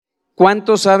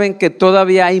¿Cuántos saben que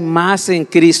todavía hay más en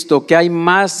Cristo, que hay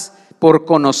más por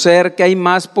conocer, que hay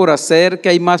más por hacer, que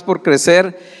hay más por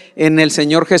crecer en el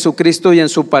Señor Jesucristo y en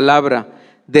su palabra?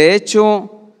 De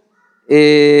hecho,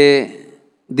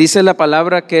 dice la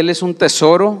palabra que Él es un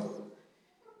tesoro,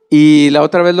 y la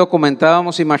otra vez lo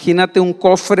comentábamos. Imagínate un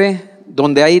cofre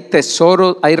donde hay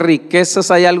tesoro, hay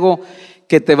riquezas, hay algo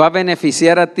que te va a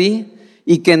beneficiar a ti,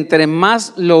 y que entre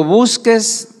más lo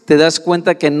busques te das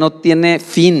cuenta que no tiene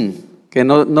fin, que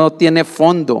no tiene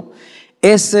fondo.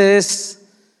 Esa es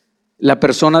la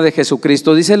persona de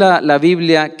Jesucristo. Dice la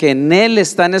Biblia que en Él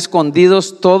están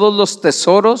escondidos todos los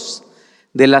tesoros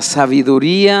de la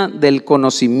sabiduría, del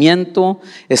conocimiento,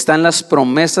 están las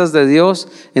promesas de Dios.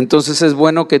 Entonces es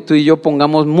bueno que tú y yo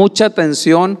pongamos mucha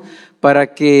atención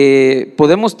para que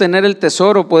podamos tener el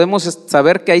tesoro, podemos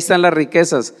saber que ahí están las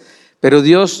riquezas, pero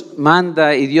Dios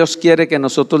manda y Dios quiere que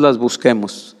nosotros las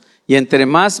busquemos. Y entre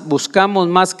más buscamos,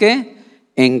 más que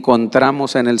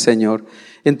encontramos en el Señor.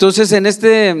 Entonces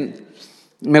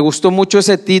me gustó mucho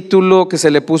ese título que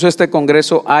se le puso a este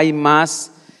congreso, Hay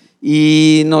Más,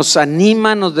 y nos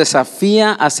anima, nos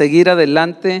desafía a seguir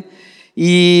adelante.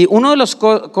 Y una de las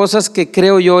cosas que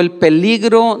creo yo, el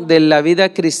peligro de la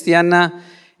vida cristiana,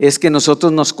 es que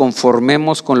nosotros nos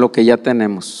conformemos con lo que ya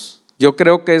tenemos. Yo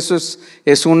creo que eso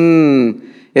es un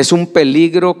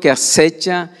peligro que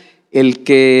acecha, el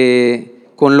que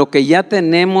con lo que ya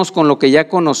tenemos, con lo que ya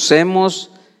conocemos,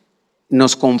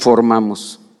 nos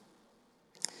conformamos.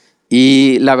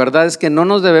 Y la verdad es que no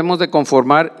nos debemos de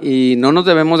conformar, y no nos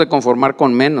debemos de conformar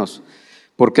con menos,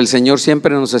 porque el Señor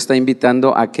siempre nos está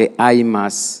invitando a que hay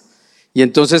más. Y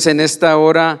entonces en esta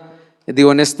hora,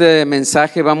 en este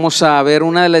mensaje vamos a ver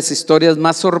una de las historias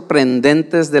más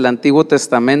sorprendentes del Antiguo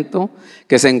Testamento,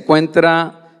 que se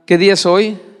encuentra, ¿qué día es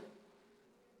hoy?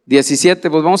 17,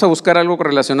 pues vamos a buscar algo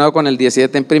relacionado con el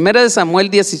 17. En 1 Samuel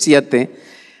 17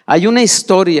 hay una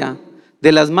historia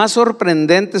de las más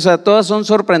sorprendentes, o sea, todas son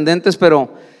sorprendentes,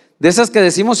 pero de esas que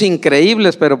decimos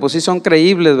increíbles, pero pues sí son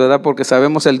creíbles, ¿verdad? Porque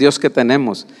sabemos el Dios que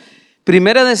tenemos.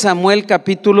 1 Samuel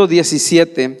capítulo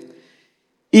 17,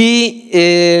 y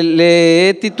le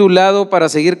he titulado, para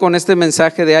seguir con este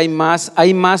mensaje de hay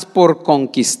más por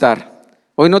conquistar.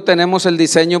 Hoy no tenemos el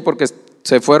diseño porque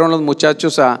se fueron los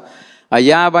muchachos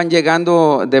allá, van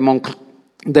llegando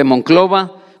de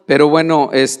Monclova. Pero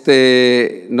bueno,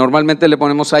 normalmente le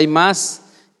ponemos hay más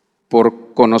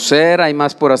por conocer, hay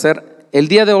más por hacer. El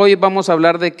día de hoy vamos a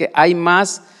hablar de que hay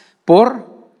más por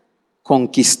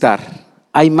conquistar.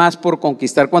 Hay más por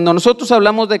conquistar. Cuando nosotros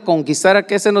hablamos de conquistar, ¿a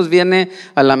qué se nos viene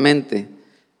a la mente?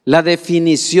 La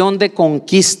definición de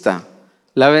conquista,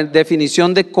 la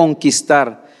definición de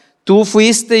conquistar. Tú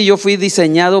fuiste y yo fui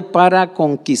diseñado para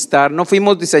conquistar. No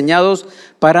fuimos diseñados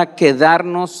para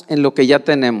quedarnos en lo que ya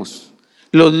tenemos,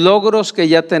 los logros que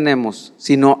ya tenemos,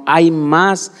 sino hay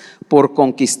más por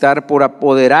conquistar, por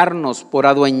apoderarnos, por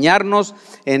adueñarnos.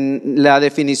 En la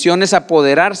definición es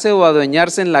apoderarse o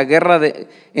adueñarse en la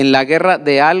guerra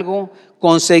de algo,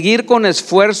 conseguir con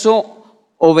esfuerzo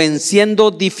o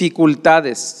venciendo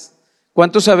dificultades.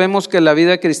 ¿Cuántos sabemos que la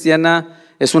vida cristiana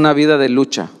es una vida de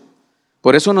lucha?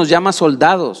 Por eso nos llama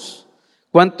soldados.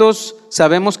 ¿Cuántos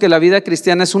sabemos que la vida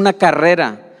cristiana es una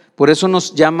carrera? Por eso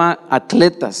nos llama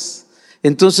atletas.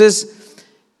 Entonces,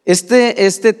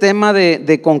 este tema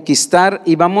de conquistar,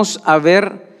 y vamos a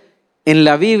ver en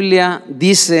la Biblia,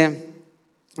 dice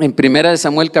en 1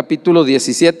 Samuel capítulo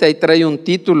 17, ahí trae un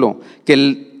título, que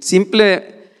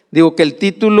el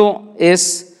título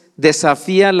es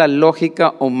Desafía la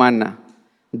lógica humana.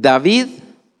 David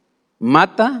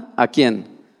mata ¿a quién?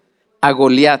 A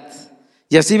Goliat.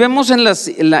 Y así vemos en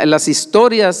las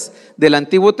historias del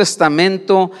Antiguo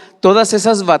Testamento, todas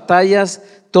esas batallas,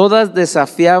 todas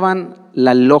desafiaban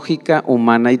la lógica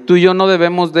humana, y tú y yo no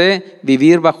debemos de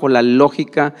vivir bajo la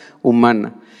lógica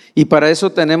humana, y para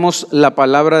eso tenemos la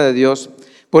palabra de Dios.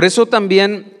 Por eso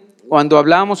también, cuando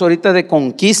hablábamos ahorita de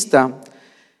conquista,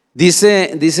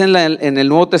 dice en el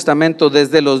Nuevo Testamento,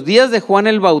 desde los días de Juan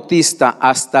el Bautista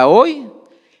hasta hoy,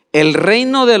 el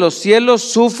reino de los cielos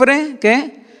sufre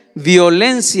 ¿qué?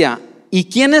 Violencia. ¿Y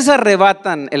quiénes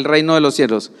arrebatan el reino de los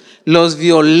cielos? Los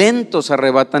violentos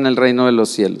arrebatan el reino de los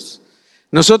cielos.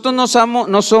 Nosotros no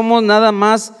somos nada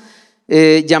más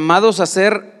llamados a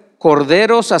ser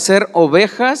corderos, a ser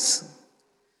ovejas,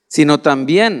 sino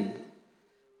también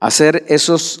a ser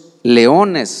esos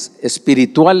leones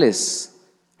espirituales,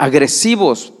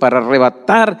 agresivos, para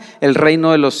arrebatar el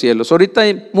reino de los cielos. Ahorita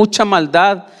hay mucha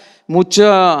maldad,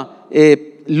 mucha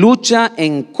lucha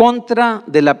en contra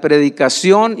de la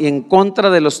predicación y en contra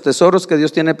de los tesoros que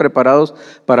Dios tiene preparados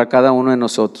para cada uno de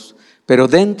nosotros. Pero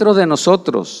dentro de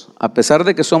nosotros, a pesar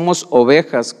de que somos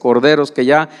ovejas, corderos, que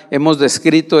ya hemos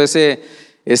descrito ese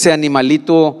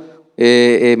animalito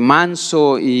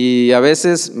manso y a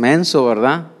veces menso,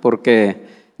 ¿verdad? Porque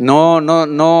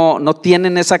no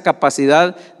tienen esa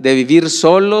capacidad de vivir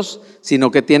solos,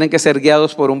 sino que tienen que ser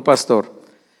guiados por un pastor.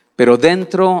 Pero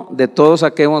dentro de todos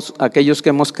aquellos que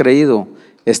hemos creído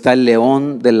está el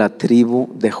león de la tribu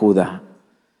de Judá.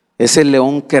 Ese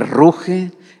león que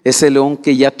ruge, ese león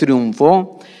que ya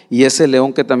triunfó y ese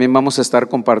león que también vamos a estar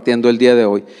compartiendo el día de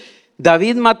hoy.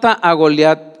 David mata a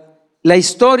Goliat. La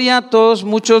historia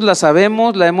muchos la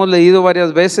sabemos, la hemos leído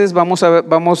varias veces, vamos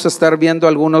a estar viendo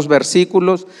algunos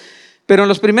versículos, pero en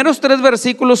los primeros 3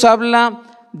 versículos habla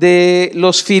de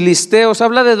los filisteos,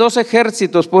 habla de 2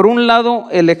 ejércitos. Por un lado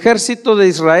el ejército de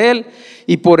Israel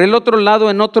y por el otro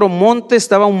lado en otro monte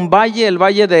estaba un valle, el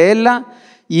valle de Ela,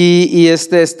 y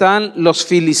están los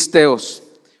filisteos.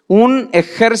 Un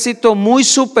ejército muy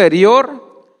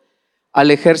superior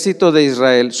al ejército de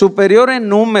Israel, superior en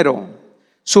número,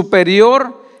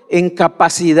 superior en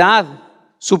capacidad,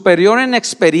 superior en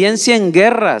experiencia en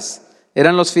guerras,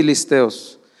 eran los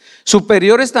filisteos.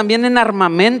 Superiores también en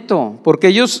armamento, porque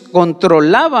ellos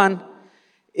controlaban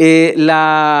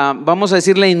vamos a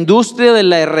decir, la industria de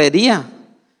la herrería.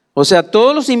 O sea,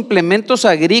 todos los implementos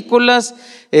agrícolas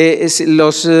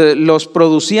los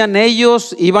producían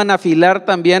ellos, iban a afilar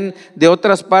también de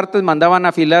otras partes, mandaban a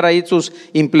afilar ahí sus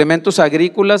implementos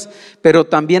agrícolas, pero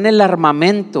también el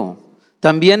armamento.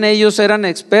 También ellos eran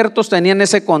expertos, tenían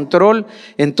ese control.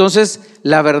 Entonces,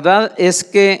 la verdad es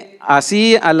que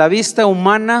así a la vista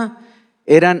humana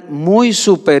eran muy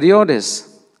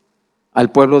superiores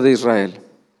al pueblo de Israel.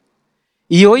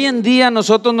 Y hoy en día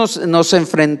nosotros nos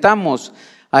enfrentamos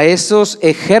a esos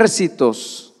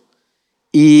ejércitos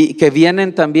y que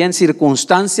vienen también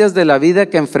circunstancias de la vida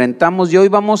que enfrentamos. Y hoy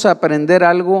vamos a aprender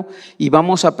algo y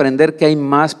vamos a aprender que hay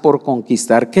más por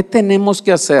conquistar. ¿Qué tenemos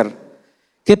que hacer?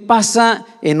 ¿Qué pasa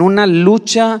en una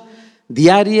lucha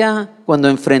diaria cuando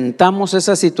enfrentamos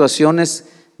esas situaciones?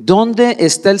 ¿Dónde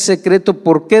está el secreto?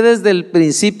 ¿Por qué desde el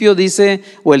principio dice,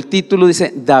 o el título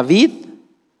dice, David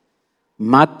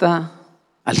mata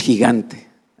al gigante,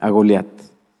 a Goliat?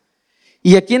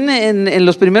 Y aquí en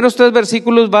los primeros 3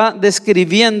 versículos va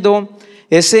describiendo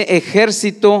ese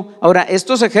ejército. Ahora,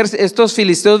 estos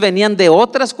filisteos venían de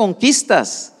otras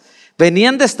conquistas,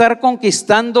 venían de estar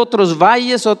conquistando otros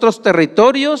valles, otros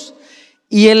territorios,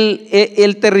 y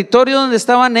el territorio donde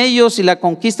estaban ellos y la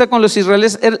conquista con los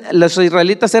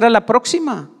israelitas era la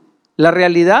próxima, la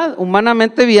realidad,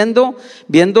 humanamente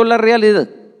viendo la realidad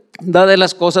de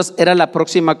las cosas, era la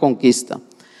próxima conquista.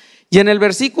 Y en el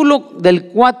versículo del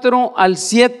 4 al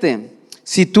 7,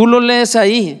 si tú lo lees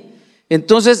ahí,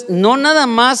 entonces no nada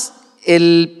más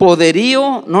el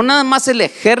poderío, no nada más el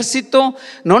ejército,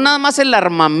 no nada más el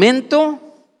armamento,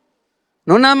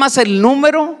 no nada más el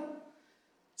número,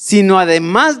 sino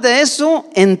además de eso,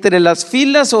 entre las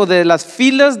filas o de las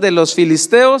filas de los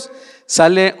filisteos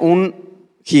sale un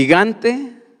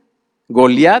gigante,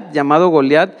 Goliat, llamado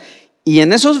Goliat, y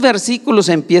en esos versículos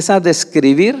empieza a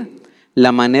describir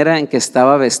la manera en que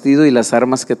estaba vestido y las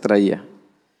armas que traía.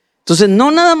 Entonces, no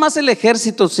nada más el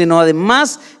ejército, sino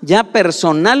además ya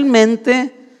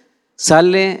personalmente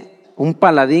sale un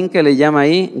paladín que le llama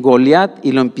ahí Goliat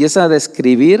y lo empieza a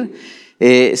describir.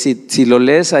 Si lo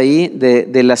lees ahí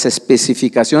de las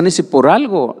especificaciones, y por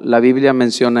algo la Biblia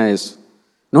menciona eso.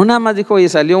 No nada más dijo, oye,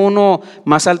 salió uno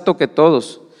más alto que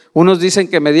todos. Unos dicen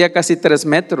que medía casi 3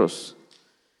 metros,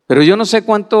 pero yo no sé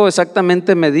cuánto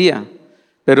exactamente medía.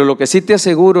 Pero lo que sí te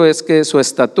aseguro es que su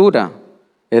estatura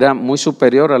era muy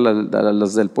superior a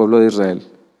las del pueblo de Israel.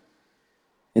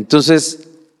 Entonces,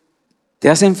 te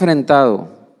estás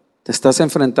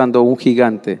enfrentando a un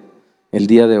gigante el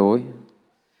día de hoy.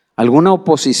 Alguna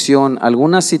oposición,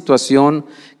 alguna situación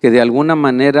que de alguna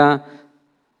manera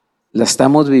la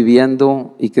estamos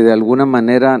viviendo y que de alguna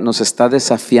manera nos está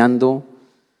desafiando,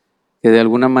 que de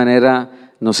alguna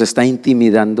manera nos está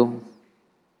intimidando.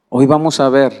 Hoy vamos a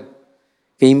ver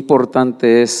qué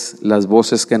importante es las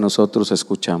voces que nosotros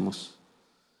escuchamos.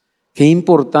 Qué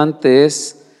importante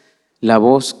es la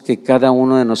voz que cada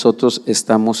uno de nosotros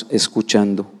estamos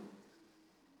escuchando.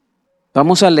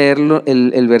 Vamos a leerlo,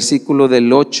 el versículo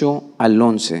del 8 al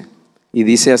 11, y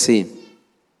dice así,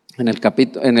 en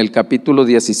el capítulo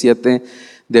 17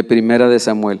 de Primera de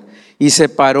Samuel. Y se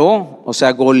paró, o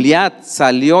sea, Goliat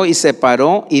salió y se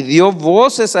paró y dio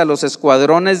voces a los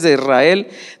escuadrones de Israel,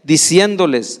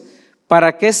 diciéndoles: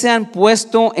 ¿para qué se han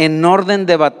puesto en orden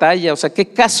de batalla? O sea, ¿qué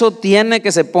caso tiene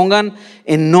que se pongan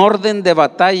en orden de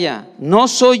batalla? ¿No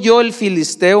soy yo el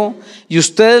filisteo y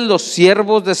ustedes los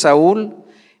siervos de Saúl?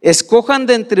 escojan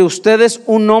de entre ustedes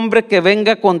un hombre que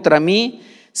venga contra mí.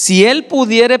 Si él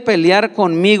pudiere pelear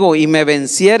conmigo y me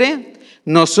venciere,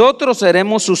 nosotros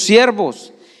seremos sus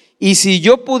siervos. Y si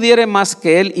yo pudiere más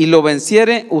que él y lo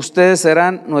venciere, ustedes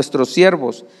serán nuestros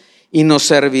siervos y nos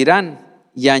servirán.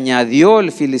 Y añadió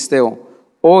el filisteo: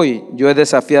 hoy yo he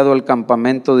desafiado al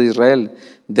campamento de Israel,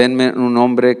 denme un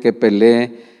hombre que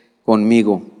pelee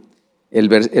conmigo. El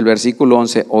versículo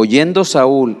 11: oyendo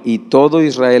Saúl y todo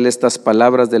Israel estas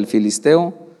palabras del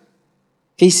filisteo,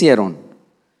 ¿qué hicieron?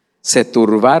 Se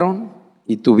turbaron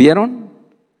y tuvieron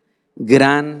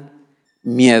gran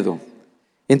miedo.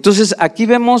 Entonces aquí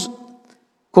vemos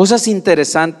cosas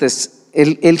interesantes.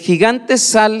 El gigante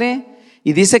sale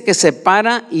y dice que se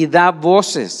para y da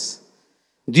voces.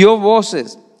 Dio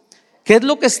voces. ¿Qué es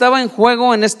lo que estaba en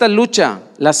juego en esta lucha?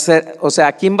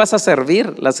 ¿A quién vas a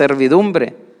servir? La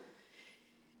servidumbre.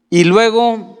 Y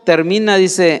luego termina,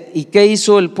 dice: ¿y qué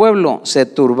hizo el pueblo? Se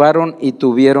turbaron y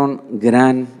tuvieron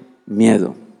gran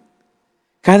miedo.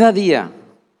 Cada día,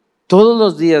 todos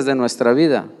los días de nuestra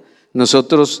vida,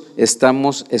 nosotros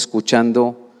estamos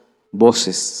escuchando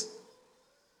voces.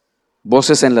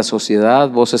 Voces en la sociedad,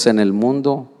 voces en el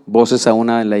mundo, voces aún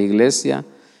en la iglesia.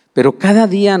 Pero cada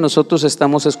día nosotros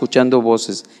estamos escuchando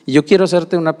voces. Y yo quiero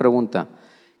hacerte una pregunta: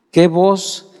 ¿qué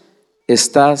voz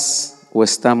estás o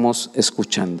estamos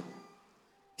escuchando?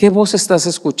 ¿Qué voz estás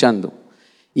escuchando?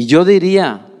 Y yo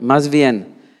diría más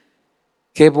bien,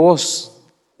 ¿qué voz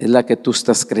es la que tú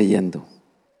estás creyendo,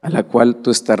 a la cual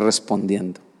tú estás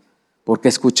respondiendo? Porque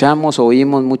escuchamos,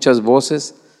 oímos muchas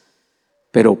voces,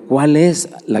 pero ¿cuál es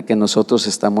la que nosotros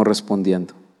estamos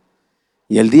respondiendo?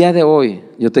 Y el día de hoy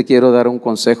yo te quiero dar un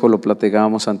consejo, lo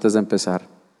platicábamos antes de empezar.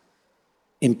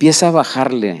 Empieza a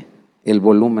bajarle el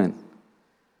volumen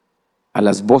a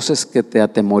las voces que te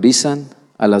atemorizan,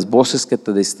 a las voces que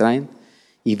te distraen,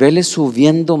 y vele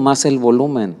subiendo más el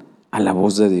volumen a la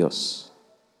voz de Dios.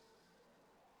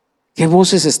 ¿Qué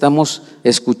voces estamos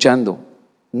escuchando?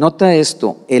 Nota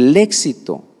esto: el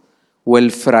éxito o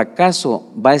el fracaso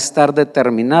va a estar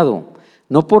determinado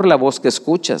no por la voz que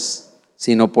escuchas,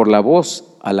 sino por la voz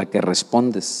a la que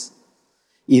respondes.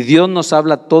 Y Dios nos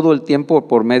habla todo el tiempo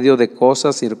por medio de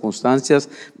cosas, circunstancias,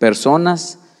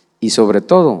 personas y sobre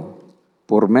todo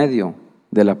por medio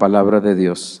de la palabra de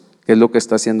Dios, que es lo que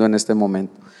está haciendo en este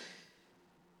momento.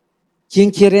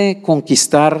 ¿Quién quiere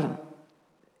conquistar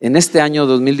en este año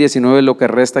 2019, lo que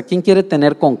resta? ¿Quién quiere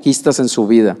tener conquistas en su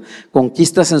vida?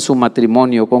 Conquistas en su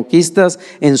matrimonio, conquistas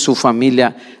en su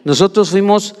familia. Nosotros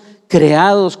fuimos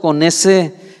creados con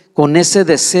ese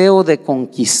deseo de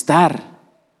conquistar.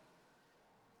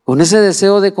 Con ese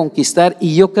deseo de conquistar,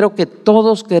 y yo creo que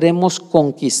todos queremos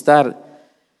conquistar.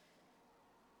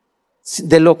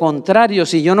 De lo contrario,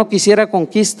 si yo no quisiera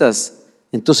conquistas,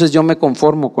 entonces yo me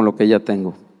conformo con lo que ya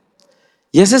tengo.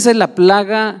 Y esa es la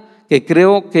plaga que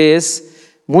creo que es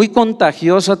muy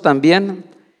contagiosa también,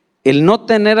 el no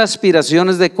tener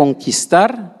aspiraciones de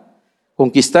conquistar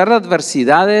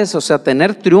adversidades, o sea,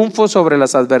 tener triunfo sobre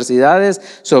las adversidades,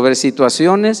 sobre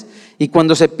situaciones. Y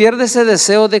cuando se pierde ese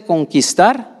deseo de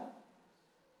conquistar,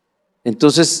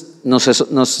 entonces nos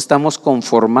estamos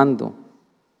conformando.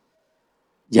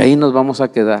 Y ahí nos vamos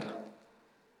a quedar.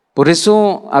 Por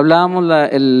eso hablábamos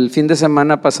el fin de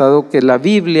semana pasado que la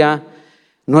Biblia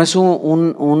no es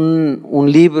un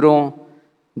libro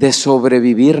de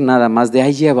sobrevivir nada más, de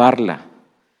ahí llevarla,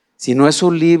 sino es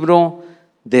un libro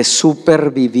de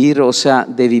supervivir, o sea,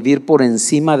 de vivir por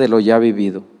encima de lo ya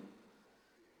vivido.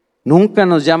 Nunca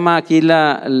nos llama aquí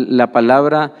la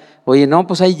palabra: oye, no,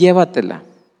 pues ahí llévatela.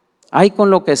 Ahí con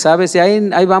lo que sabes, y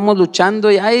ahí vamos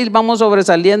luchando, y ahí vamos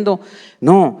sobresaliendo.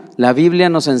 No, la Biblia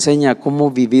nos enseña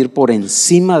cómo vivir por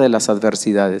encima de las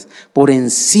adversidades, por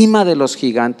encima de los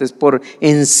gigantes, por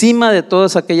encima de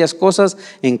todas aquellas cosas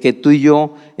en que tú y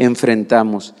yo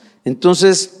enfrentamos.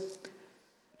 Entonces,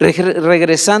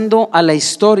 regresando a la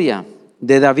historia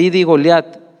de David y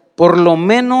Goliat, por lo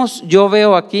menos yo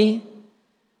veo aquí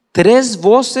 3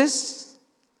 voces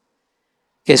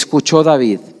que escuchó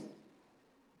David.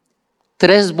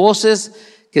 3 voces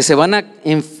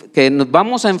que nos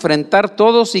vamos a enfrentar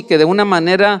todos y que de una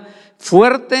manera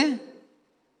fuerte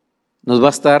nos va a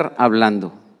estar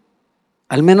hablando.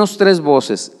 Al menos 3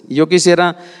 voces. Y yo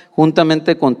quisiera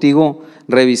juntamente contigo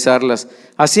revisarlas.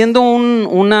 Haciendo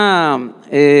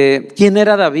 ¿quién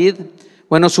era David?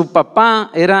 Bueno, su papá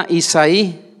era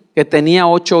Isaí, que tenía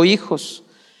 8 hijos.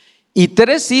 Y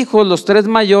 3 hijos, los 3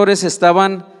 mayores,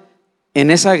 estaban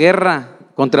en esa guerra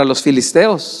contra los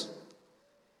filisteos,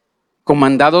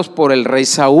 comandados por el rey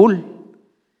Saúl.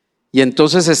 Y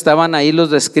entonces estaban ahí,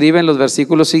 los describe en los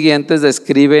versículos siguientes,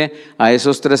 describe a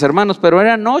esos 3 hermanos, pero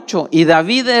eran 8 y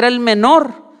David era el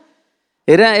menor.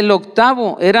 Era el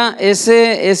octavo, era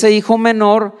ese hijo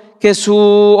menor que su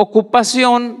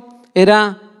ocupación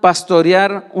era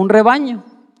pastorear un rebaño,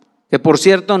 que por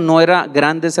cierto no era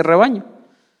grande ese rebaño,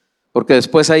 porque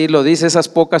después ahí lo dice, esas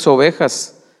pocas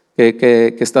ovejas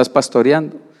que estás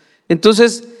pastoreando.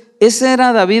 Entonces, ese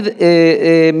era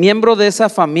David, miembro de esa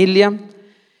familia.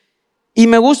 Y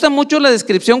me gusta mucho la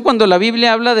descripción cuando la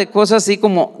Biblia habla de cosas así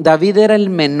como David era el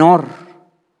menor,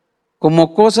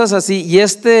 como cosas así, y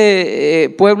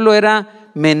este pueblo era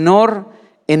menor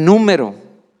en número.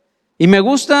 Y me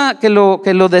gusta que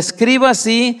lo describa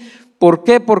así. ¿Por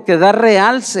qué? Porque da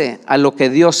realce a lo que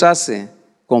Dios hace,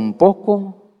 con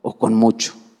poco o con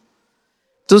mucho.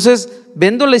 Entonces,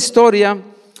 viendo la historia,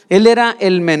 él era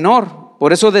el menor,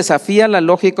 por eso desafía la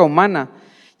lógica humana.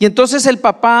 Y entonces el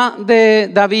papá de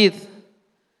David,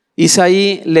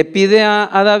 Isaí, le pide a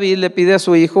David, le pide a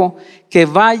su hijo que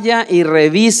vaya y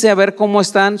revise a ver cómo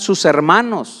están sus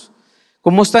hermanos,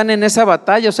 cómo están en esa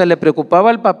batalla. O sea, le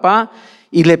preocupaba al papá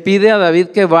y le pide a David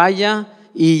que vaya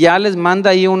y ya les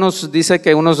manda ahí dice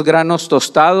que unos granos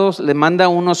tostados, le manda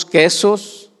unos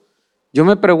quesos. Yo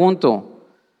me pregunto,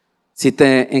 si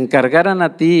te encargaran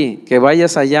a ti que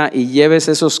vayas allá y lleves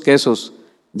esos quesos,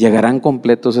 ¿llegarán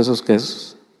completos esos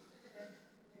quesos?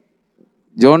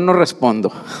 Yo no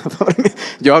respondo,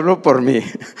 yo hablo por mí,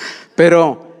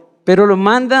 pero lo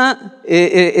manda,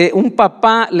 un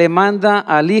papá le manda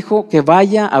al hijo que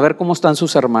vaya a ver cómo están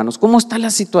sus hermanos, cómo está la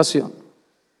situación.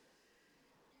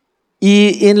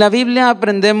 Y en la Biblia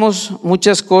aprendemos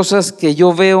muchas cosas que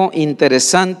yo veo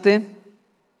interesante.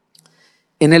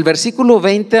 En el versículo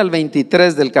 20 al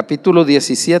 23 del capítulo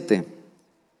 17,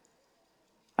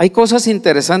 hay cosas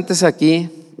interesantes aquí.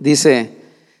 Dice,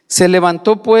 se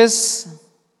levantó pues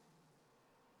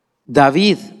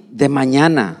David de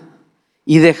mañana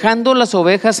y dejando las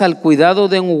ovejas al cuidado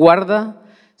de un guarda,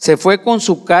 se fue con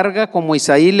su carga como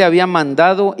Isaí le había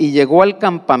mandado y llegó al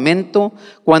campamento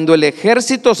cuando el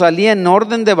ejército salía en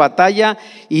orden de batalla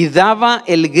y daba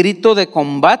el grito de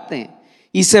combate.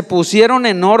 Y se pusieron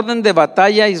en orden de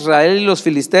batalla Israel y los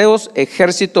filisteos,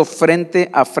 ejército frente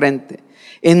a frente.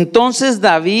 Entonces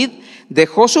David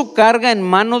dejó su carga en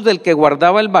manos del que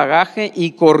guardaba el bagaje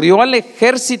y corrió al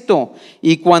ejército.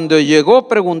 Y cuando llegó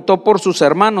preguntó por sus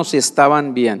hermanos si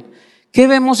estaban bien. ¿Qué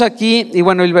vemos aquí? Y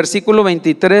bueno, el versículo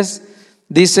 23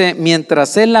 dice,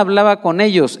 mientras él hablaba con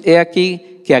ellos, he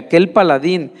aquí que aquel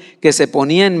paladín que se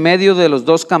ponía en medio de los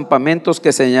dos campamentos,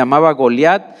 que se llamaba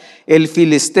Goliat, el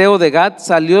filisteo de Gat,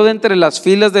 salió de entre las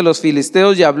filas de los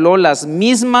filisteos y habló las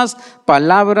mismas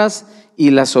palabras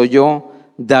y las oyó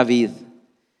David.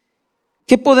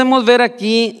 ¿Qué podemos ver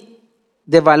aquí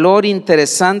de valor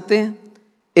interesante?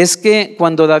 Es que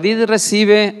cuando David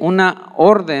recibe una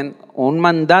orden o un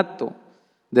mandato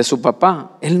de su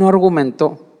papá, él no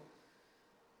argumentó.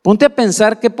 Ponte a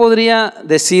pensar qué podría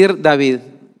decir David,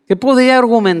 qué podría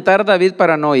argumentar David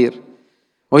para no ir.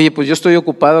 Oye, pues yo estoy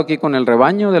ocupado aquí con el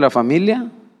rebaño de la familia,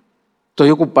 estoy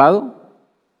ocupado.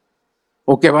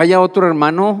 O que vaya otro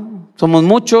hermano, somos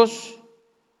muchos,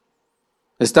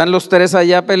 están los tres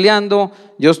allá peleando,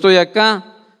 yo estoy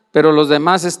acá, pero los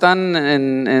demás están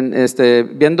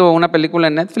viendo una película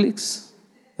en Netflix,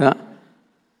 ¿verdad?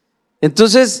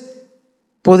 Entonces,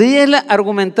 podría él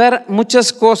argumentar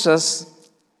muchas cosas,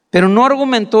 pero no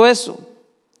argumentó eso.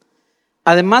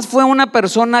 Además fue una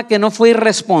persona que no fue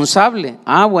irresponsable.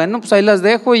 Bueno, pues ahí las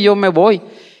dejo y yo me voy.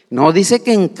 No, dice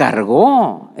que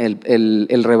encargó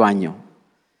el rebaño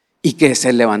y que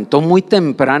se levantó muy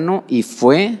temprano y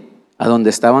fue a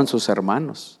donde estaban sus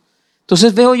hermanos.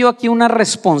 Entonces veo yo aquí una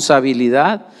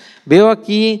responsabilidad, veo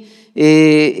aquí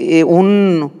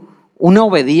una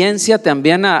obediencia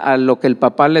también a lo que el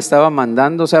papá le estaba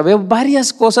mandando. O sea, veo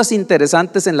varias cosas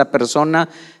interesantes en la persona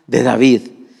de David.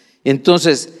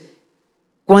 Entonces,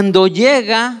 cuando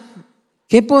llega,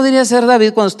 ¿qué podría hacer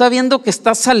David cuando está viendo que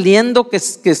está saliendo, que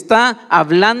está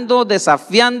hablando,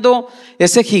 desafiando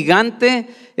ese gigante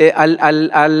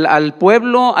al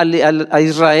pueblo, a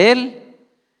Israel?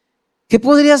 ¿Qué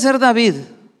podría hacer David?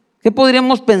 ¿Qué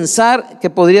podríamos pensar que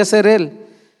podría hacer él?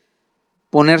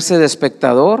 ¿Ponerse de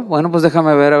espectador? Bueno, pues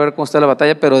déjame ver a ver cómo está la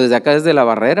batalla, pero desde acá, desde la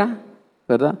barrera,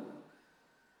 ¿verdad?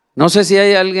 No sé si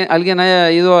hay alguien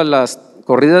haya ido a las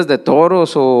corridas de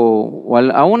toros o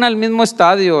aún al mismo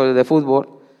estadio de fútbol,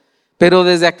 pero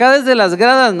desde acá, desde las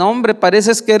gradas, no hombre,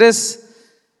 pareces que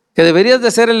deberías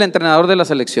de ser el entrenador de la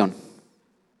selección.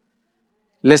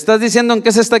 Le estás diciendo en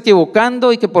qué se está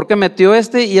equivocando y que por qué metió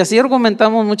y así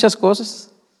argumentamos muchas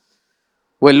cosas.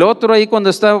 O el otro ahí cuando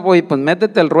está, oye, pues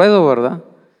métete al ruedo, ¿verdad?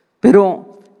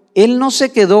 Pero él no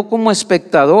se quedó como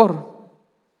espectador.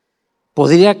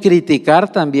 Podría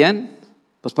criticar también.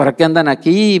 pues ¿para qué andan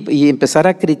aquí? Y empezar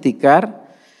a criticar.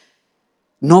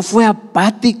 No fue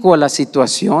apático a la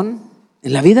situación.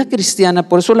 En la vida cristiana,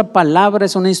 por eso la palabra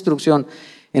es una instrucción.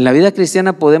 En la vida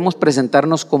cristiana podemos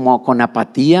presentarnos como con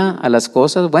apatía a las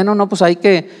cosas. Bueno, no, pues hay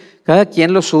que, cada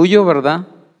quien lo suyo, ¿verdad?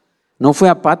 No fue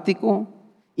apático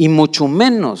y mucho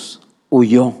menos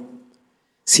huyó,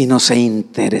 sino se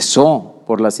interesó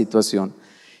por la situación.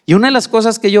 Y una de las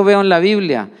cosas que yo veo en la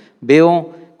Biblia,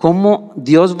 veo cómo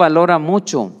Dios valora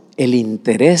mucho el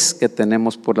interés que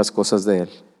tenemos por las cosas de Él.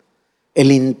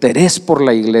 El interés por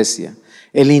la iglesia,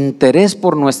 el interés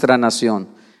por nuestra nación.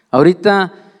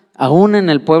 Ahorita, aún en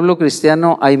el pueblo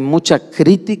cristiano hay mucha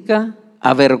crítica,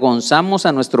 avergonzamos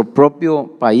a nuestro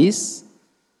propio país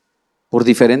por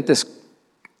diferentes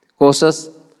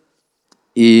cosas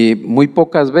y muy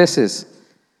pocas veces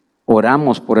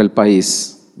oramos por el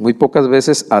país, muy pocas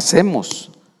veces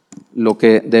hacemos lo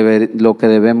que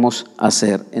debemos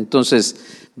hacer.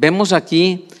 Entonces, vemos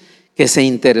aquí que se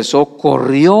interesó,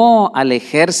 corrió al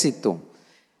ejército.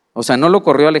 O sea, no lo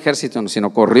corrió al ejército,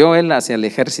 sino corrió él hacia el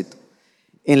ejército.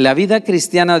 En la vida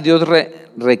cristiana Dios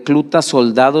recluta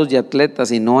soldados y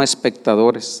atletas y no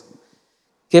espectadores.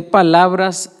 ¿Qué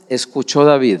palabras escuchó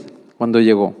David cuando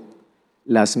llegó?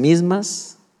 Las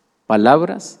mismas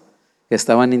palabras que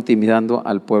estaban intimidando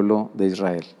al pueblo de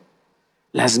Israel.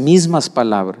 Las mismas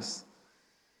palabras.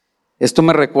 Esto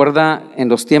me recuerda en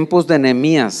los tiempos de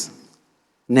Nehemías.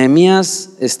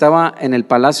 Nehemías estaba en el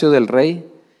palacio del rey,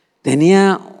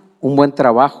 tenía un buen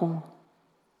trabajo,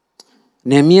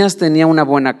 Nehemías tenía una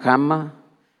buena cama,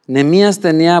 Nehemías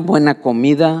tenía buena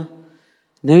comida,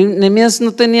 Nehemías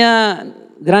no tenía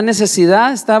gran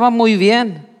necesidad, estaba muy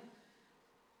bien,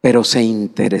 pero se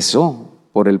interesó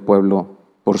por el pueblo,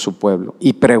 por su pueblo,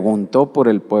 y preguntó por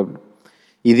el pueblo.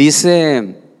 Y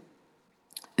dice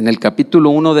en el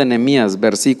capítulo 1 de Nehemías,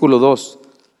 versículo 2,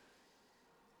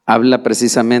 habla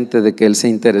precisamente de que él se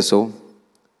interesó.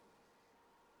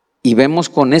 Y vemos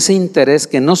con ese interés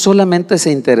que no solamente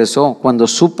se interesó, cuando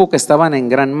supo que estaban en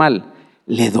gran mal,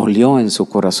 le dolió en su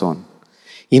corazón.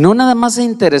 Y no nada más se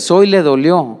interesó y le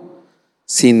dolió,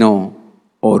 sino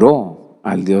oró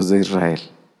al Dios de Israel.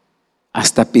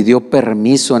 Hasta pidió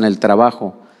permiso en el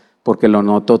trabajo porque lo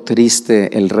notó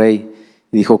triste el rey.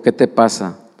 Y dijo, ¿qué te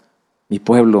pasa? Mi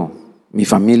pueblo, mi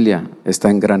familia está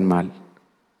en gran mal.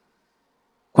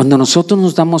 Cuando nosotros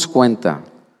nos damos cuenta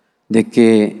de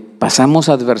que pasamos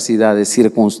adversidades,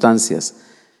 circunstancias,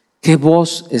 ¿qué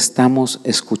voz estamos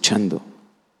escuchando?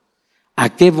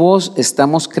 ¿A qué voz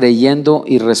estamos creyendo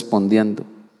y respondiendo?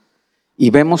 Y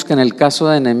vemos que en el caso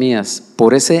de Nehemías,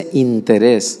 por ese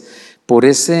interés, por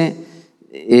ese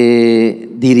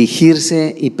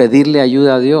dirigirse y pedirle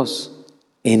ayuda a Dios,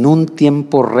 en un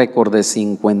tiempo récord de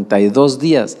 52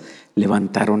 días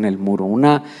levantaron el muro,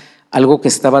 algo que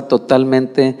estaba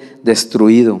totalmente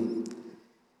destruido.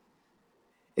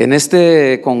 En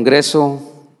este congreso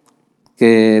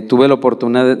que tuve la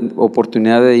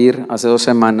oportunidad de ir hace 2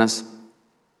 semanas,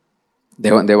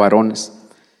 de varones,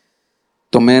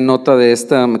 tomé nota de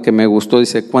esta que me gustó.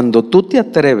 Dice, cuando tú te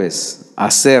atreves a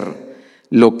hacer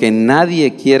lo que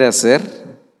nadie quiere hacer,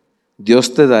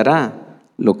 Dios te dará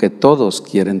lo que todos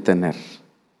quieren tener.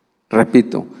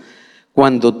 Repito,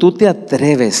 cuando tú te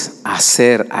atreves a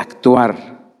hacer, a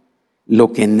actuar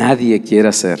lo que nadie quiere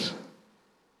hacer,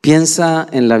 piensa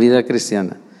en la vida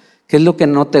cristiana. ¿Qué es lo que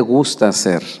no te gusta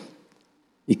hacer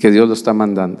y que Dios lo está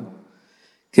mandando?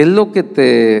 ¿Qué es lo que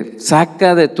te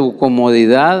saca de tu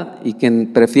comodidad y que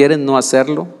prefieres no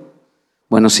hacerlo?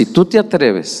 Bueno, si tú te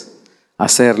atreves a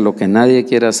hacer lo que nadie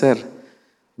quiere hacer,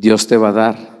 Dios te va a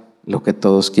dar lo que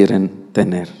todos quieren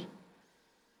tener.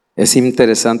 Es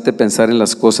interesante pensar en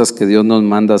las cosas que Dios nos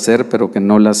manda hacer, pero que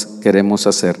no las queremos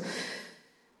hacer.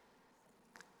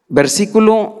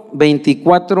 Versículo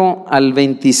 24 al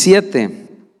 27,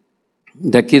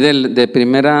 de aquí de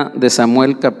primera de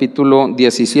Samuel, capítulo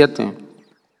 17.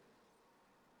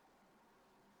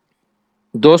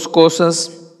 2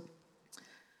 cosas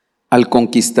al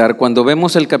conquistar. Cuando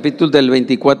vemos el capítulo del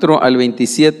 24 al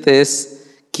 27 es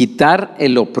quitar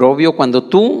el oprobio. Cuando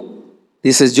tú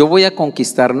dices, yo voy a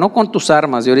conquistar, no con tus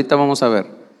armas, y ahorita vamos a ver,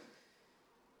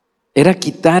 era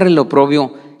quitar el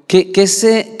oprobio.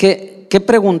 ¿Qué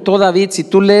preguntó David? Si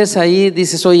tú lees ahí,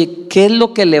 dices, oye, ¿qué es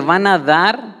lo que le van a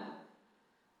dar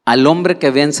al hombre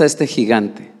que venza a este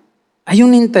gigante? Hay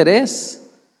un interés.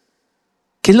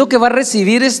 ¿Qué es lo que va a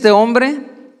recibir este hombre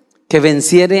que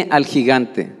venciere al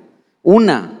gigante?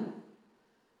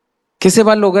 ¿Qué se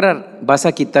va a lograr? Vas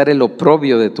a quitar el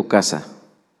oprobio de tu casa.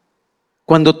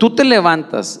 Cuando tú te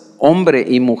levantas, hombre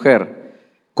y mujer,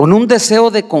 con un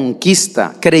deseo de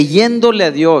conquista, creyéndole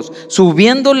a Dios,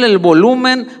 subiéndole el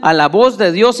volumen a la voz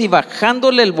de Dios y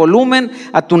bajándole el volumen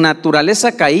a tu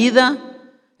naturaleza caída.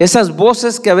 Esas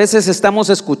voces que a veces estamos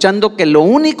escuchando que lo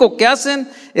único que hacen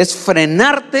es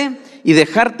frenarte y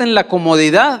dejarte en la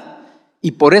comodidad,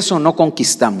 y por eso no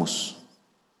conquistamos.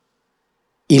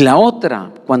 Y la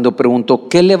otra, cuando preguntó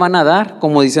 ¿qué le van a dar?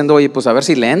 Como diciendo, oye, pues a ver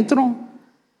si le entro.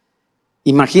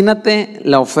 Imagínate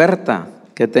la oferta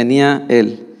que tenía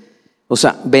él. O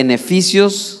sea,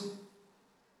 beneficios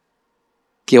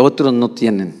que otros no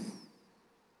tienen.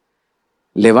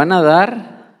 Le van a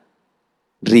dar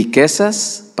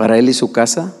riquezas para él y su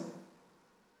casa.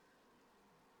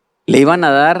 Le iban a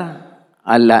dar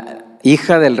a la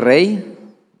hija del rey.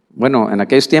 Bueno, en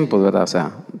aquellos tiempos, ¿verdad? O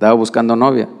sea, estaba buscando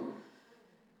novia.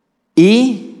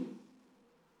 Y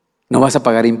no vas a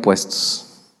pagar impuestos.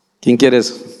 ¿Quién quiere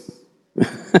eso?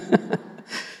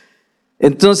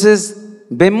 Entonces,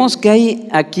 vemos que hay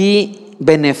aquí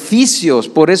beneficios.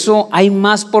 Por eso hay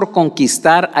más por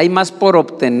conquistar, hay más por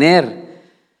obtener.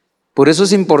 Por eso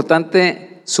es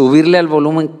importante subirle al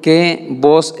volumen qué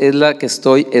voz es la que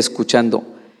estoy escuchando.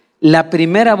 La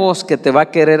primera voz que te va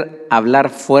a querer hablar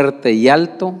fuerte y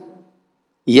alto,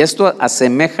 y esto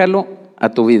aseméjalo a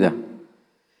tu vida,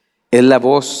 es la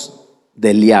voz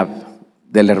de Eliab,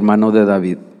 del hermano de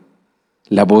David,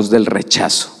 la voz del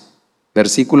rechazo.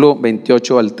 Versículo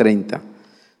 28 al 30,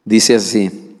 dice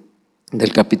así,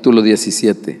 del capítulo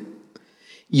 17.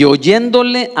 Y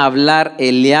oyéndole hablar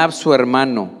Eliab, su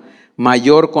hermano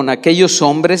mayor, con aquellos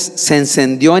hombres, se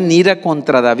encendió en ira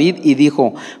contra David y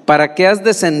dijo: ¿para qué has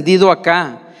descendido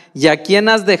acá? ¿Y a quién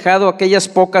has dejado aquellas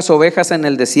pocas ovejas en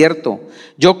el desierto?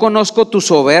 Yo conozco tu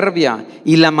soberbia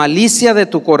y la malicia de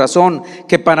tu corazón,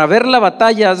 que para ver la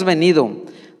batalla has venido.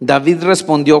 David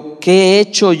respondió: ¿qué he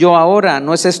hecho yo ahora?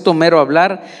 ¿No es esto mero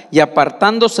hablar? Y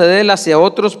apartándose de él hacia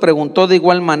otros, preguntó de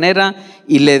igual manera,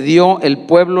 y le dio el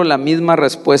pueblo la misma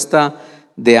respuesta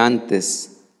de antes.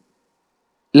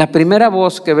 La primera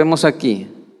voz que vemos aquí,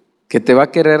 que te va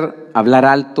a querer hablar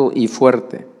alto y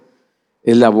fuerte,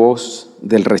 es la voz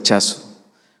del rechazo.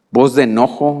 Voz de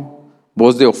enojo,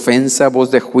 voz de ofensa,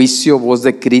 voz de juicio, voz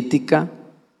de crítica.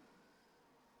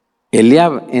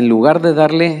 Eliab, en lugar de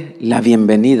darle la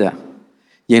bienvenida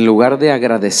y en lugar de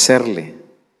agradecerle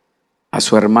a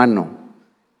su hermano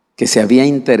que se había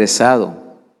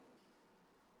interesado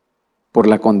por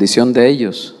la condición de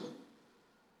ellos,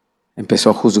 empezó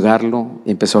a juzgarlo,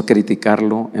 empezó a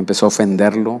criticarlo, empezó a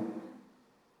ofenderlo,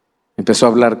 empezó a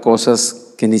hablar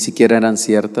cosas que ni siquiera eran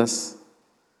ciertas.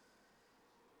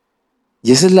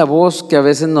 Y esa es la voz que a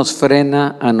veces nos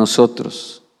frena a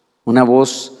nosotros, una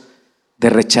voz de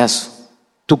rechazo.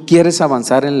 Tú quieres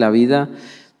avanzar en la vida,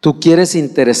 tú quieres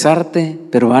interesarte,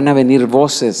 pero van a venir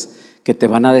voces que te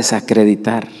van a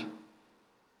desacreditar.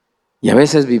 Y a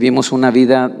veces vivimos una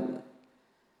vida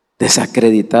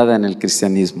desacreditada en el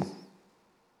cristianismo.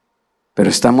 Pero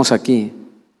estamos aquí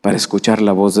para escuchar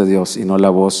la voz de Dios y no la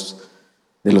voz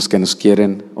de los que nos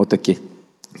quieren o te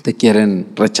quieren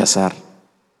rechazar.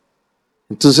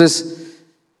 Entonces,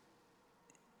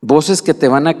 voces que te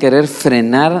van a querer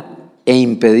frenar e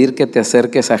impedir que te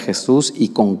acerques a Jesús y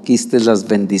conquistes las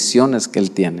bendiciones que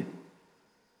Él tiene.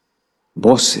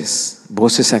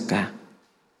 Voces acá.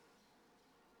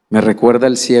 Me recuerda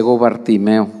el ciego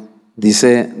Bartimeo.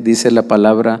 Dice la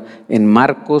palabra en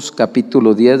Marcos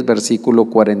capítulo 10, versículo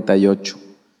 48.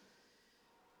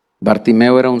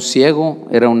 Bartimeo era un ciego,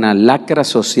 era una lacra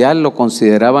social, lo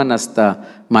consideraban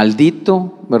hasta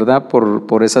maldito, ¿verdad?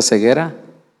 Por esa ceguera.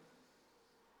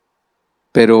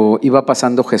 Pero iba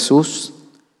pasando Jesús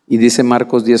y dice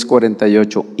Marcos 10,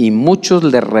 48, y muchos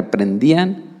le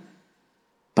reprendían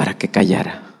para que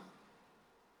callara.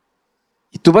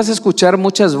 Y tú vas a escuchar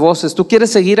muchas voces. Tú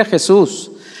quieres seguir a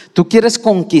Jesús, tú quieres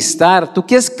conquistar, tú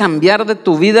quieres cambiar de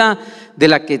tu vida de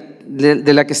la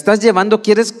que estás llevando,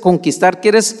 quieres conquistar,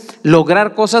 quieres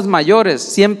lograr cosas mayores.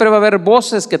 Siempre va a haber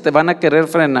voces que te van a querer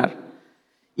frenar.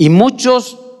 Y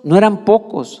muchos, no eran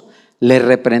pocos, le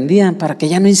reprendían para que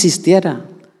ya no insistiera.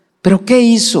 ¿Pero qué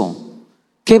hizo?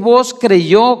 ¿Qué voz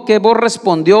creyó? ¿Qué voz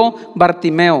respondió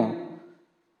Bartimeo?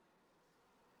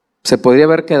 Se podría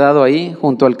haber quedado ahí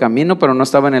junto al camino, pero no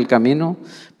estaba en el camino.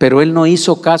 Pero él no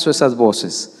hizo caso a esas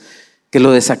voces que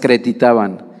lo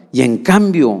desacreditaban. Y en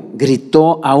cambio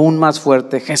gritó aún más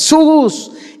fuerte: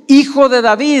 Jesús, Hijo de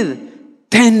David,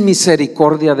 ten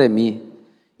misericordia de mí.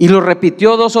 Y lo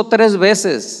repitió 2 o 3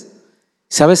 veces.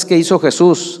 ¿Sabes qué hizo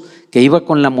Jesús? Que iba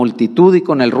con la multitud y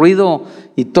con el ruido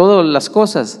y todas las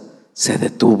cosas. Se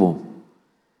detuvo.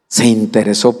 Se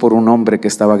interesó por un hombre que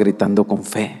estaba gritando con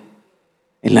fe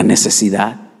en la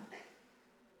necesidad.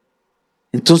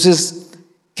 Entonces,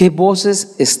 ¿Qué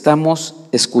voces estamos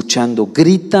escuchando?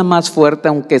 Grita más fuerte,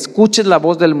 aunque escuches la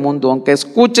voz del mundo, aunque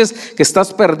escuches que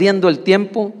estás perdiendo el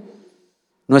tiempo,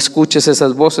 no escuches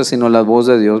esas voces, sino la voz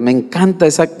de Dios. Me encanta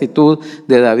esa actitud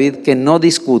de David, que no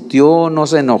discutió, no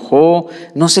se enojó,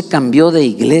 no se cambió de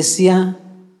iglesia.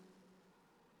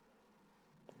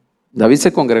 David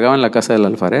se congregaba en la casa del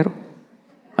alfarero,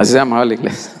 así se llamaba la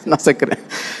iglesia, no se cree.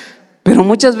 Pero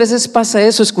muchas veces pasa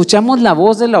eso, escuchamos la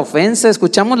voz de la ofensa,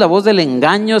 escuchamos la voz del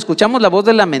engaño, escuchamos la voz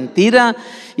de la mentira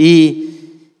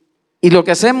y lo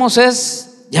que hacemos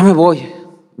es, ya me voy.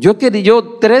 Yo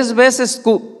 3 veces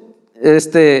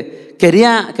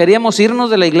queríamos irnos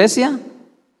de la iglesia,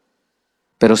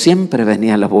 pero siempre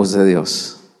venía la voz de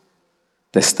Dios.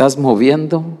 Te estás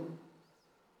moviendo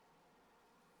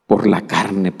por la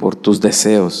carne, por tus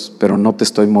deseos, pero no te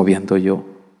estoy moviendo yo.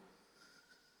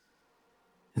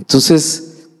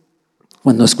 Entonces,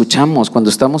 cuando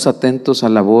estamos atentos a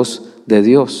la voz de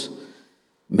Dios,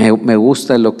 me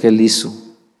gusta lo que Él hizo.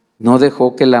 No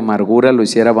dejó que la amargura lo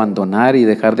hiciera abandonar y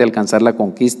dejar de alcanzar la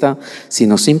conquista,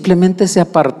 sino simplemente se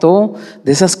apartó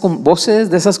de esas voces,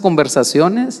 de esas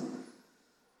conversaciones.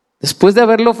 Después de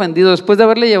haberlo ofendido, después de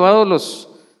haberle llevado los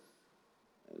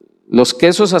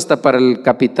quesos hasta para el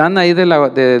capitán ahí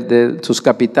de sus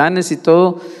capitanes y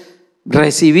todo,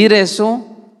 recibir eso,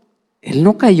 él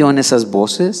no cayó en esas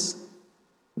voces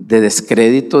de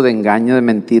descrédito, de engaño, de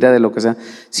mentira, de lo que sea,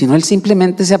 sino él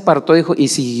simplemente se apartó, dijo, y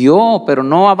siguió, pero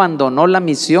no abandonó la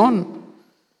misión.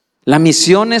 La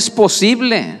misión es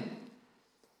posible.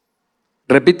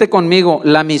 Repite conmigo,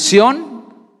 la misión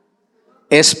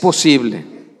es posible.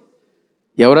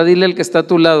 Y ahora dile al que está a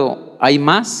tu lado, hay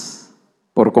más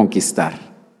por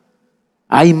conquistar.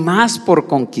 Hay más por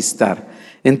conquistar.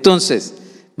 Entonces,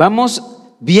 vamos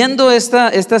viendo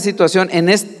esta situación,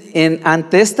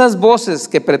 ante estas voces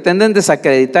que pretenden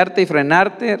desacreditarte y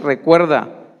frenarte,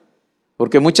 recuerda,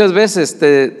 porque muchas veces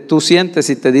tú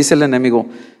sientes y te dice el enemigo,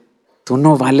 tú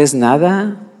no vales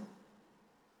nada,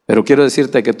 pero quiero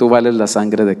decirte que tú vales la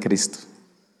sangre de Cristo.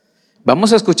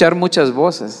 Vamos a escuchar muchas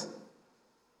voces.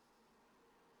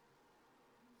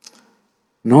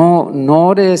 No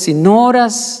ores, si no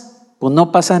oras, pues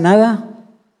no pasa nada.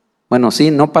 Bueno,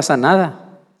 sí, no pasa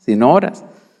nada si no oras.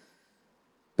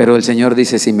 Pero el Señor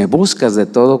dice, si me buscas de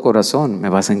todo corazón, me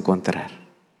vas a encontrar.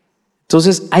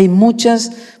 Entonces hay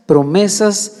muchas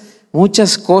promesas,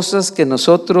 muchas cosas que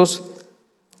nosotros,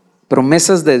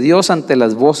 promesas de Dios ante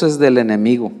las voces del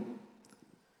enemigo.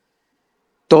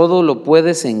 Todo lo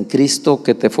puedes en Cristo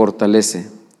que te fortalece.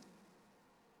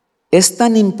 Es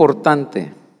tan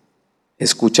importante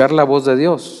escuchar la voz de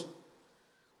Dios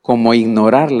como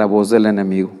ignorar la voz del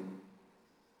enemigo.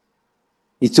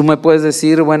 Y tú me puedes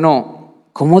decir, bueno,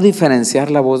 ¿cómo diferenciar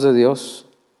la voz de Dios?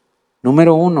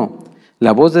 Número 1,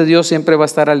 la voz de Dios siempre va a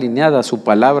estar alineada a su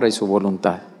palabra y su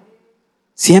voluntad.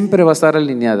 Siempre va a estar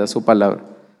alineada a su palabra.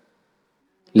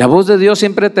 La voz de Dios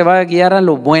siempre te va a guiar a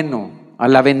lo bueno, a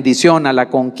la bendición, a la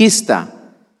conquista.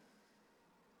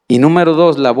 Y número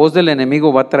 2, la voz del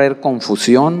enemigo va a traer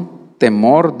confusión,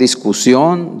 temor,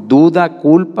 discusión, duda,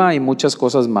 culpa y muchas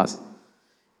cosas más.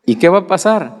 ¿Y qué va a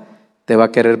pasar? Te va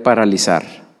a querer paralizar.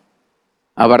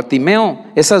 A Bartimeo,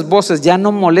 esas voces, ya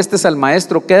no molestes al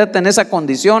maestro, quédate en esa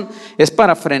condición, es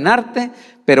para frenarte.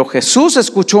 Pero Jesús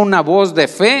escuchó una voz de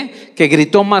fe que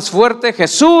gritó más fuerte,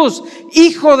 Jesús,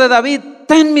 Hijo de David,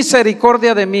 ten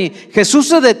misericordia de mí. Jesús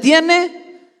se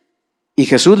detiene y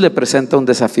Jesús le presenta un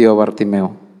desafío a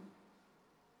Bartimeo.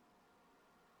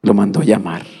 Lo mandó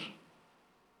llamar.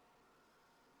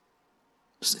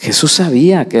 Jesús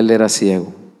sabía que él era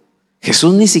ciego.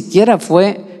 Jesús ni siquiera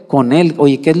fue con él,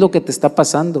 oye, ¿qué es lo que te está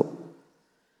pasando?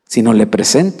 Sino le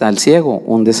presenta al ciego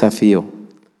un desafío.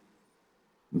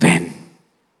 Ven.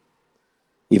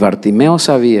 Y Bartimeo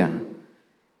sabía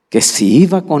que si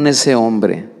iba con ese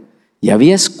hombre y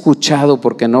había escuchado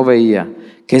porque no veía,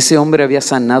 que ese hombre había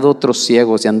sanado a otros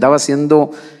ciegos y andaba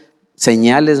haciendo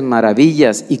señales,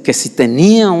 maravillas, y que si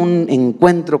tenía un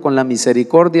encuentro con la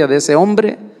misericordia de ese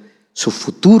hombre, su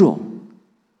futuro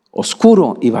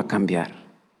oscuro iba a cambiar.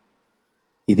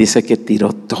 Y dice que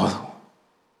tiró todo,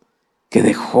 que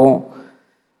dejó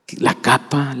la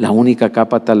capa, la única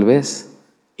capa tal vez,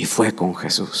 y fue con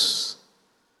Jesús.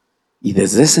 Y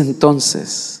desde ese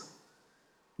entonces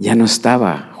ya no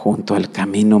estaba junto al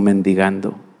camino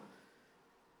mendigando,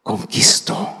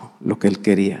 conquistó lo que él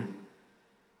quería.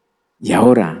 Y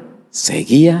ahora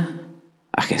seguía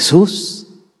a Jesús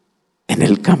en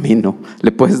el camino.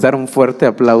 Le puedes dar un fuerte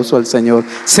aplauso al Señor.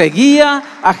 Seguía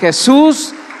a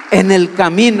Jesús en el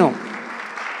camino.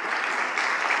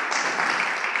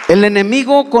 El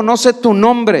enemigo conoce tu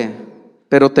nombre,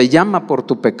 pero te llama por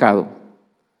tu pecado.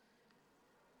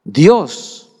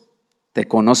 Dios te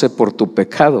conoce por tu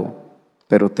pecado,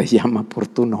 pero te llama por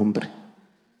tu nombre.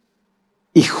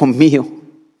 Hijo mío,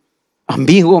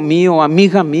 amigo mío,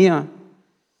 amiga mía.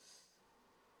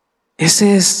 Esa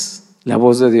es la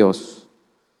voz de Dios.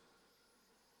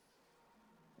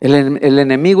 El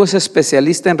enemigo es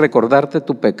especialista en recordarte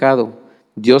tu pecado.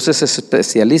 Dios es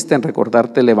especialista en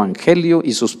recordarte el evangelio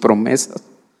y sus promesas.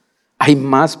 Hay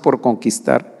más por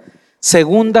conquistar.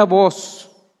 Segunda voz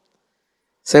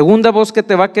que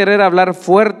te va a querer hablar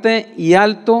fuerte y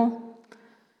alto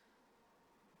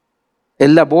es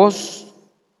la voz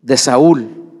de Saúl,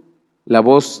 la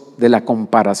voz de la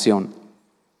comparación.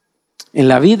 En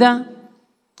la vida,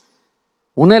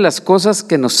 una de las cosas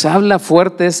que nos habla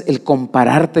fuerte es el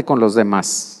compararte con los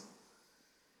demás.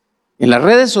 En las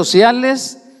redes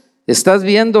sociales estás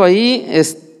viendo ahí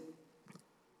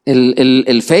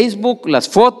el Facebook, las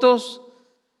fotos,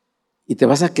 y te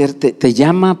vas a querer, te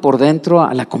llama por dentro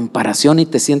a la comparación y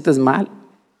te sientes mal.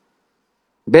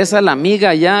 Ves a la amiga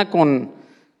allá con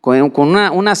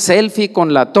una selfie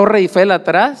con la Torre Eiffel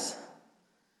atrás,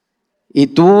 y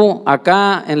tú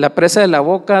acá en la presa de la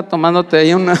Boca tomándote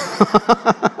ahí una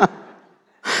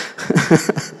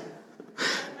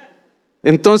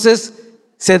Entonces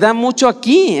se da mucho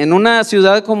aquí, en una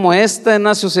ciudad como esta, en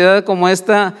una sociedad como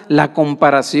esta, la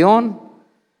comparación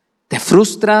te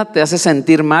frustra, te hace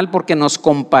sentir mal porque nos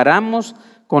comparamos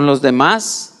con los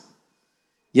demás.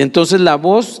 Y entonces la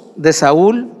voz de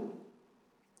Saúl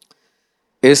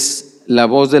es la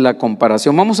voz de la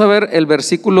comparación. Vamos a ver el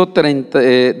versículo 30,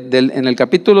 en el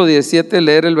capítulo 17,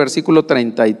 leer el versículo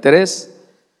 33.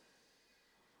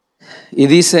 Y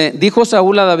dice: dijo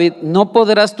Saúl a David: no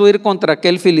podrás tú ir contra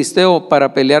aquel filisteo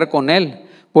para pelear con él,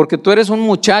 porque tú eres un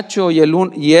muchacho y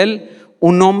él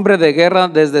un hombre de guerra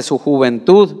desde su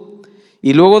juventud.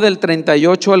 Y luego del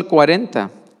 38 al 40.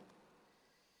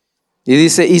 Y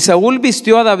dice: y Saúl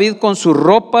vistió a David con sus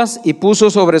ropas y puso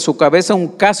sobre su cabeza un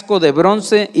casco de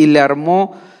bronce y le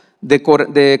armó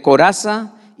de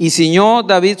coraza, y ciñó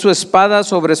David su espada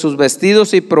sobre sus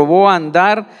vestidos y probó a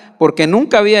andar, porque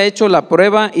nunca había hecho la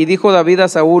prueba. Y dijo David a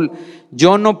Saúl: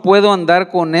 yo no puedo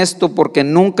andar con esto porque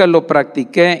nunca lo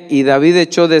practiqué. Y David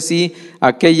echó de sí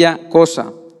aquella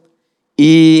cosa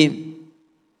y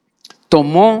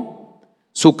tomó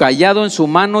su cayado en su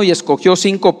mano y escogió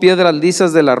 5 piedras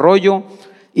lisas del arroyo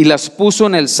y las puso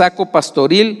en el saco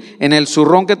pastoril, en el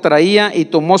zurrón que traía, y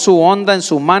tomó su honda en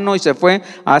su mano y se fue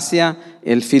hacia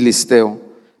el filisteo.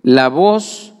 La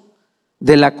voz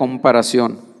de la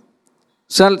comparación.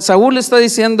 Saúl está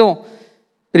diciendo,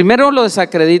 primero lo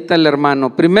desacredita el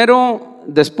hermano,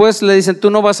 después le dicen: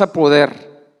 tú no vas a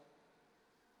poder.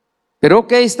 Pero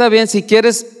ok, está bien, si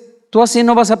quieres, tú así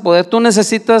no vas a poder, tú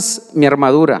necesitas mi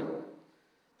armadura.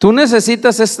 Tú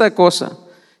necesitas esta cosa.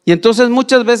 Y entonces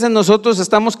muchas veces nosotros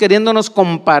estamos queriéndonos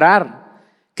comparar.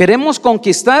 Queremos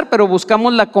conquistar, pero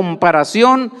buscamos la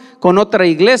comparación con otra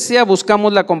iglesia,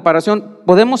 buscamos la comparación.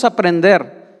 Podemos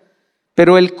aprender,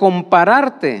 pero el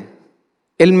compararte,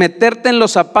 el meterte en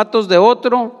los zapatos de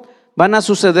otro, van a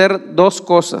suceder 2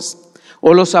 cosas.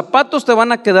 O los zapatos te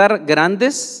van a quedar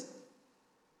grandes,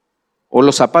 o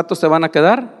los zapatos te van a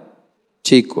quedar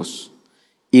chicos.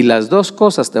 Y las 2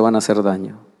 cosas te van a hacer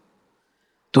daño.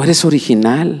 Tú eres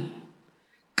original.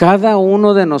 Cada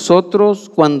uno de nosotros,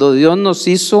 cuando Dios nos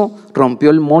hizo, rompió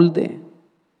el molde.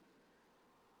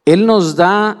 Él nos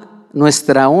da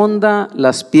nuestra onda,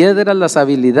 las piedras, las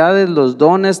habilidades, los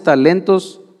dones,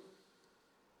 talentos.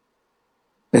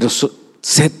 Pero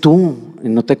sé tú y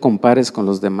no te compares con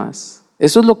los demás.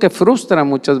 Eso es lo que frustra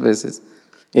muchas veces.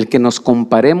 El que nos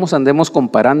comparemos, andemos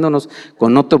comparándonos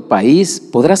con otro país.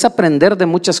 Podrás aprender de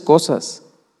muchas cosas.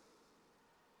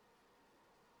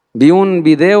 Vi un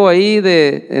video ahí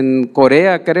en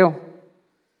Corea, creo,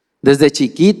 desde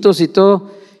chiquitos y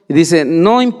todo, y dice: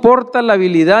 no importa la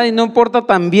habilidad y no importa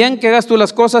tan bien que hagas tú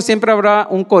las cosas, siempre habrá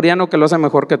un coreano que lo hace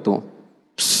mejor que tú.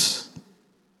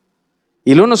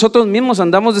 Y luego nosotros mismos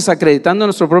andamos desacreditando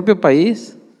nuestro propio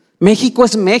país. México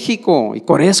es México y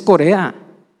Corea es Corea,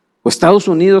 o Estados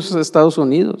Unidos es Estados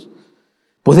Unidos.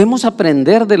 Podemos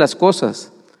aprender de las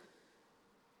cosas,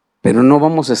 pero no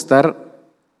vamos a estar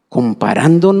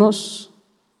comparándonos,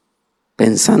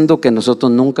 pensando que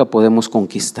nosotros nunca podemos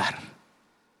conquistar,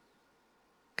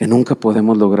 que nunca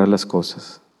podemos lograr las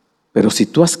cosas. Pero si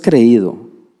tú has creído,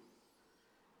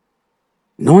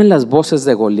 no en las voces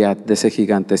de Goliat, de ese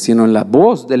gigante, sino en la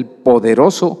voz del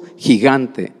poderoso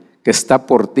gigante que está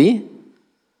por ti,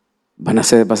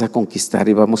 vas a conquistar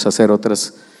y vamos a hacer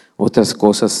otras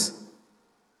cosas.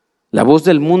 La voz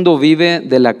del mundo vive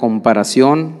de la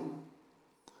comparación.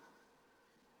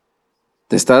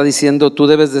 Te está diciendo, tú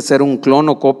debes de ser un clon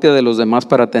o copia de los demás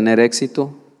para tener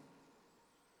éxito.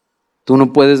 Tú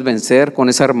no puedes vencer con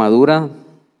esa armadura,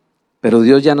 pero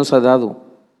Dios ya nos ha dado.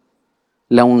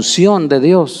 La unción de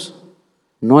Dios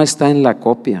no está en la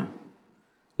copia.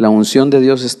 La unción de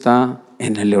Dios está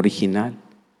en el original.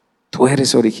 Tú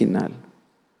eres original.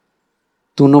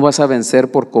 Tú no vas a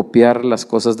vencer por copiar las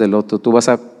cosas del otro. Tú vas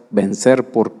a vencer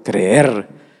por creer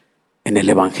en el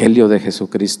Evangelio de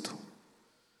Jesucristo.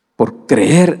 Por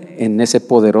creer en ese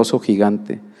poderoso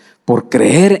gigante. Por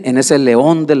creer en ese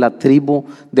león de la tribu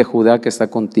de Judá que está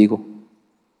contigo.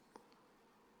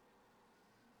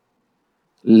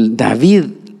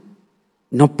 David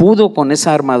no pudo con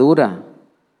esa armadura.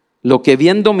 Lo que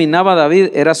bien dominaba David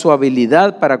era su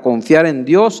habilidad para confiar en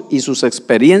Dios y sus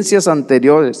experiencias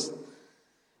anteriores.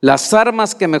 Las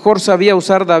armas que mejor sabía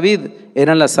usar David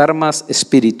eran las armas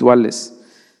espirituales.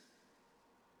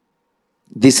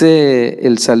 Dice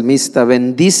el salmista,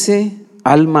 bendice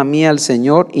alma mía al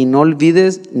Señor y no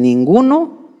olvides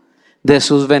ninguno de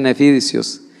sus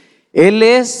beneficios. Él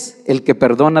es el que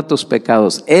perdona tus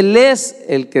pecados. Él es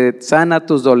el que sana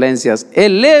tus dolencias.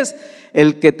 Él es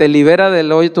el que te libera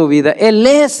del hoy tu vida. Él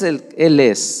es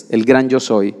el gran yo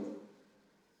soy.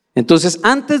 Entonces,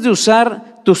 antes de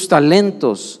usar tus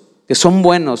talentos, que son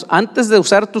buenos, antes de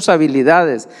usar tus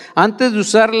habilidades, antes de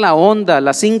usar la onda,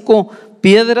 las 5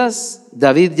 piedras,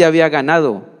 David ya había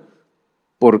ganado,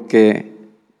 porque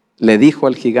le dijo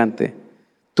al gigante,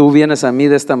 tú vienes a mí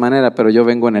de esta manera, pero yo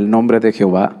vengo en el nombre de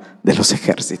Jehová de los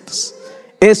ejércitos.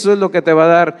 Eso es lo que te va a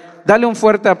dar. Dale un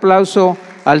fuerte aplauso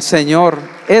al Señor.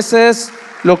 Ese es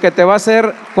lo que te va a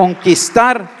hacer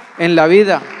conquistar en la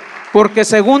vida. Porque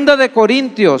 2 de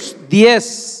Corintios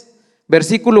 10,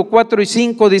 versículo 4 y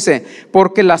 5 dice,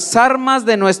 porque las armas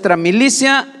de nuestra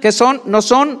milicia, que son, no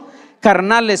son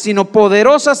carnales, sino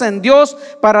poderosas en Dios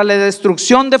para la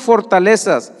destrucción de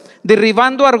fortalezas,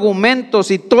 derribando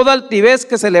argumentos y toda altivez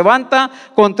que se levanta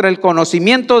contra el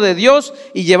conocimiento de Dios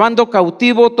y llevando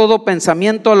cautivo todo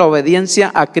pensamiento a la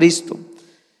obediencia a Cristo.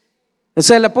 O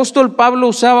sea, el apóstol Pablo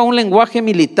usaba un lenguaje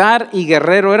militar y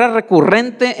guerrero, era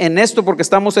recurrente en esto porque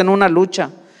estamos en una lucha,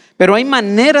 pero hay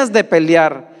maneras de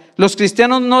pelear. Los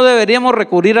cristianos no deberíamos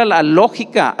recurrir a la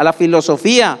lógica, a la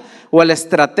filosofía o a la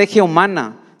estrategia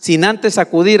humana, sin antes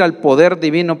acudir al poder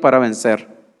divino para vencer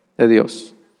de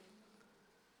Dios.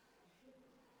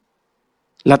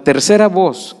 La tercera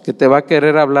voz que te va a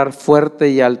querer hablar fuerte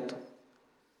y alto.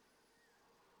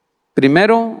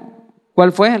 Primero,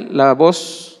 ¿cuál fue? La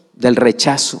voz del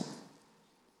rechazo.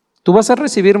 Tú vas a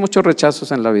recibir muchos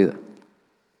rechazos en la vida,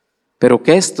 pero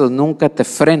que estos nunca te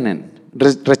frenen.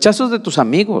 Rechazos de tus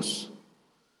amigos,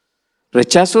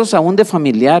 rechazos aún de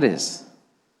familiares,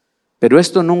 pero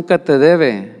esto nunca te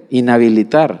debe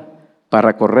inhabilitar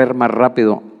para correr más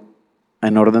rápido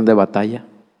en orden de batalla.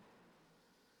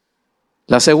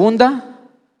 La segunda,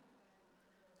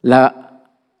 la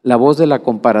voz de la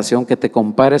comparación, que te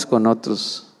compares con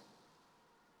otros.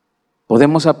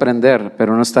 Podemos aprender,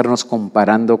 pero no estarnos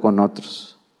comparando con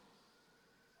otros.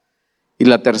 Y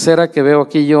la tercera que veo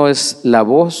aquí yo es la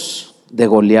voz de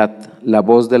Goliat, la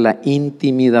voz de la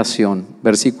intimidación.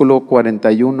 Versículo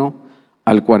 41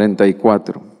 al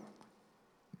 44.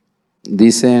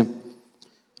 Dice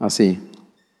así.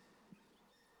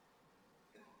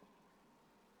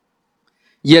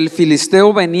 Y el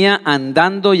filisteo venía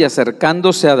andando y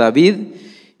acercándose a David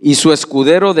y su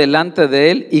escudero delante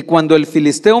de él. Y cuando el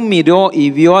filisteo miró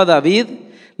y vio a David,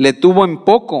 le tuvo en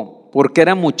poco, porque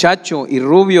era muchacho y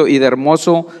rubio y de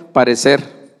hermoso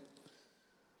parecer.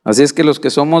 Así es que los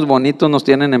que somos bonitos nos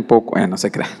tienen en poco. No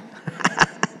se crean.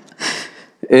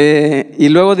 Y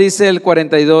luego dice el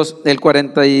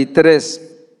 43.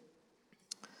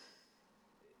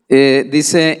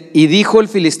 Dice, y dijo el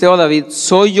filisteo a David,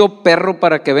 ¿soy yo perro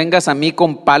para que vengas a mí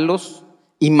con palos?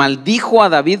 Y maldijo a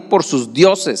David por sus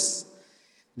dioses.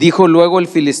 Dijo luego el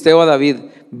filisteo a David,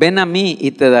 ven a mí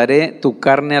y te daré tu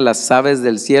carne a las aves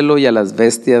del cielo y a las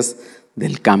bestias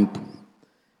del campo.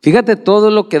 Fíjate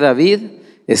todo lo que David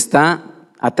está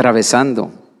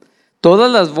atravesando.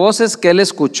 Todas las voces que él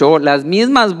escuchó, las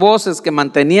mismas voces que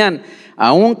mantenían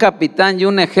a un capitán y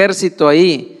un ejército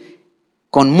ahí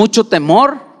con mucho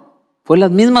temor, fue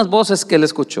las mismas voces que él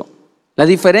escuchó. La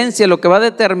diferencia, lo que va a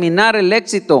determinar el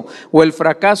éxito o el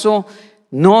fracaso,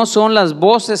 no son las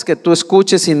voces que tú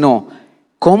escuches, sino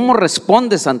cómo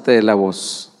respondes ante la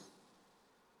voz.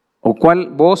 O cuál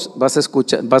voz vas a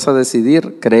escuchar, vas a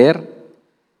decidir creer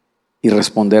y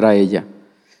responder a ella.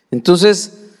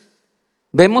 Entonces,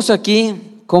 vemos aquí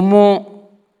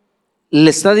cómo le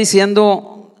está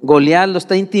diciendo Goliat, lo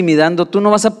está intimidando. Tú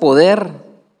no vas a poder,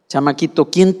 chamaquito,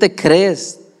 ¿quién te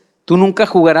crees? Tú nunca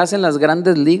jugarás en las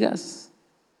grandes ligas.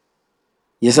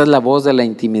 Y esa es la voz de la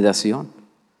intimidación.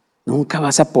 Nunca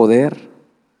vas a poder.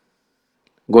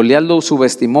 Goliat lo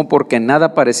subestimó porque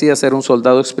nada parecía ser un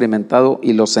soldado experimentado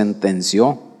y lo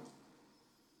sentenció.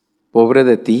 Pobre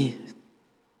de ti.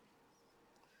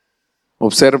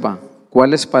 Observa,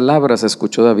 ¿cuáles palabras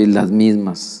escuchó David? Las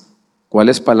mismas.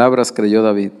 ¿Cuáles palabras creyó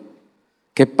David?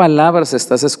 ¿Qué palabras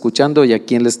estás escuchando y a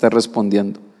quién le estás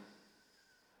respondiendo?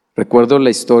 Recuerdo la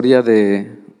historia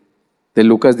de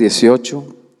Lucas 18,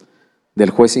 del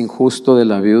juez injusto de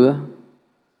la viuda. O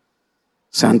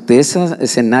sea, ante ese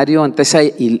escenario, ante esa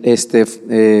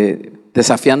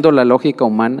desafiando la lógica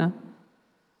humana,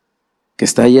 que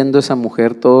está yendo esa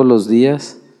mujer todos los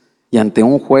días, y ante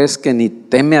un juez que ni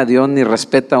teme a Dios ni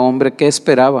respeta a hombre, ¿qué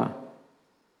esperaba?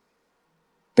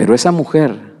 Pero esa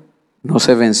mujer no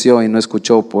se venció y no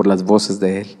escuchó por las voces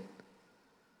de él,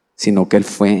 sino que él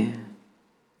fue,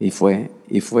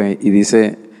 y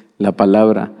dice la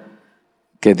palabra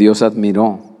que Dios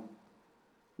admiró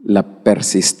la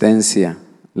persistencia,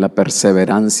 la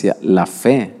perseverancia, la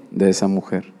fe de esa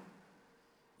mujer.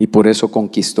 Y por eso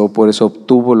conquistó, por eso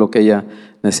obtuvo lo que ella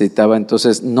necesitaba.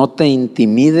 Entonces, no te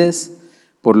intimides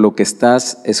por lo que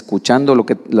estás escuchando,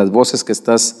 las voces que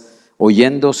estás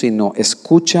oyendo, sino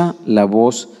escucha la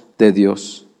voz de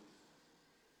Dios.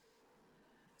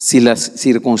 Si las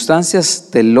circunstancias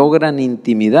te logran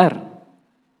intimidar,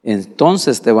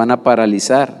 entonces te van a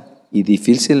paralizar y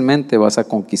difícilmente vas a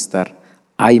conquistar.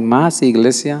 Hay más,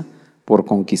 iglesia, por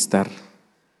conquistar.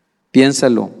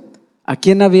 Piénsalo. ¿A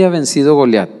quién había vencido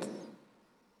Goliat?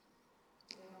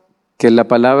 Que la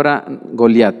palabra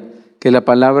Goliat, que la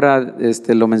palabra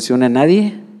lo menciona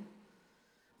nadie.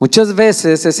 Muchas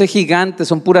veces ese gigante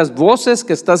son puras voces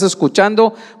que estás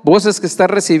escuchando, voces que estás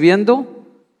recibiendo.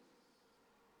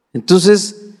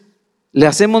 Entonces, le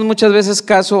hacemos muchas veces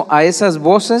caso a esas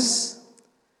voces.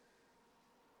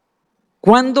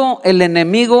 ¿Cuándo el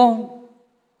enemigo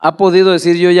ha podido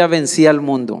decir yo ya vencí al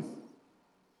mundo?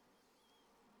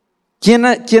 ¿Quién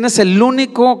es el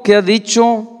único que ha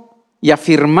dicho y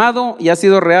afirmado y ha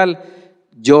sido real?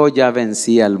 Yo ya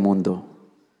vencí al mundo.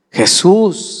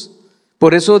 Jesús.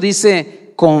 Por eso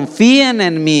dice, confíen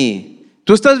en mí.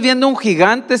 Tú estás viendo un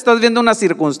gigante, estás viendo una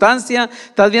circunstancia,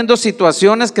 estás viendo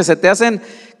situaciones que se te hacen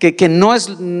que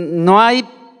no hay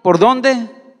por dónde.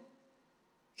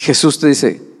 Jesús te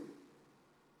dice,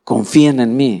 confíen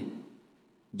en mí.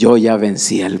 Yo ya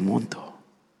vencí al mundo.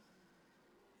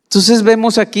 Entonces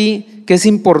vemos aquí que es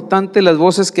importante las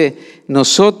voces que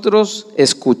nosotros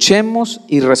escuchemos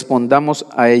y respondamos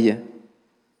a ella.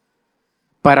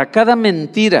 Para cada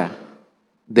mentira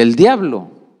del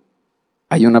diablo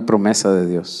hay una promesa de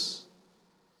Dios.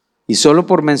 Y solo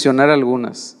por mencionar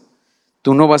algunas,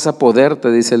 tú no vas a poder,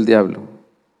 te dice el diablo.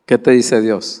 ¿Qué te dice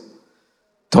Dios?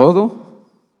 Todo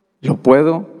lo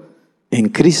puedo en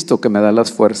Cristo que me da las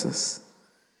fuerzas.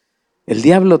 El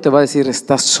diablo te va a decir,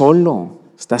 estás solo,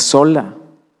 estás sola.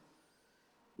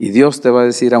 Y Dios te va a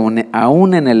decir,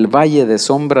 aún en el valle de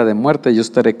sombra de muerte, yo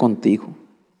estaré contigo.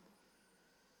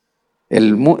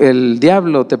 El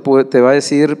diablo te va a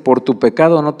decir, por tu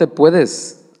pecado no te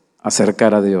puedes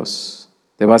acercar a Dios.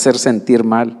 Te va a hacer sentir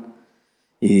mal.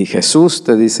 Y Jesús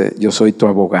te dice, yo soy tu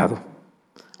abogado.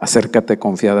 Acércate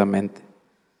confiadamente.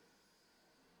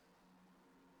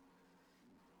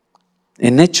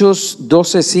 En Hechos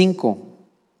 12:5,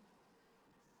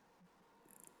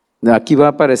 aquí va a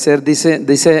aparecer,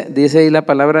 dice ahí la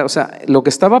palabra, o sea, lo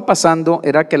que estaba pasando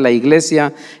era que la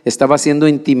iglesia estaba siendo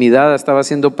intimidada, estaba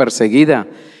siendo perseguida,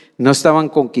 no estaban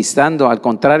conquistando, al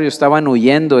contrario, estaban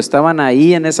huyendo, estaban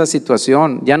ahí en esa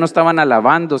situación, ya no estaban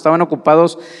alabando, estaban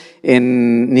ocupados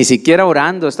ni siquiera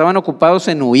orando, estaban ocupados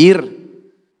en huir,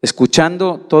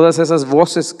 escuchando todas esas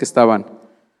voces que estaban.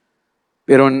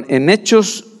 Pero en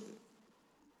Hechos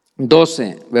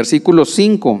 12, versículo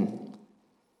 5,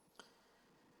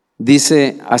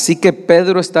 dice, así que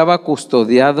Pedro estaba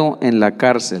custodiado en la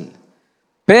cárcel,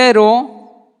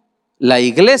 pero la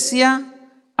iglesia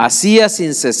hacía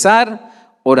sin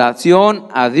cesar oración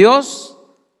a Dios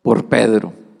por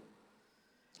Pedro.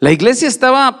 La iglesia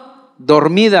estaba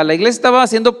dormida, la iglesia estaba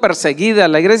siendo perseguida,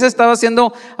 la iglesia estaba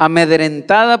siendo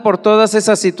amedrentada por todas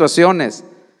esas situaciones.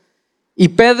 Y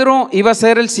Pedro iba a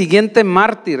ser el siguiente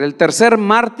mártir, el tercer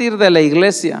mártir de la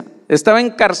iglesia. Estaba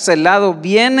encarcelado,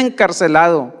 bien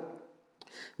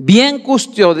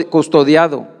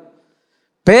custodiado.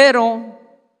 Pero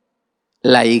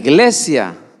la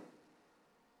iglesia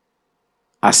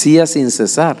hacía sin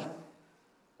cesar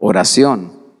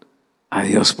oración a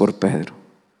Dios por Pedro.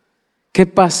 ¿Qué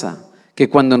pasa? Que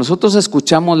cuando nosotros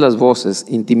escuchamos las voces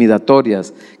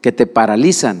intimidatorias que te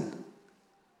paralizan,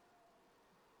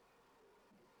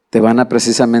 te van a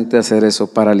precisamente hacer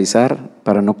eso, paralizar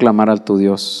para no clamar a tu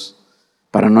Dios,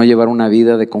 para no llevar una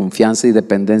vida de confianza y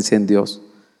dependencia en Dios.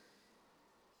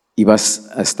 Y vas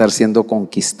a estar siendo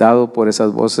conquistado por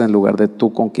esas voces en lugar de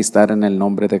tú conquistar en el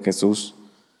nombre de Jesús.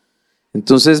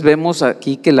 Entonces vemos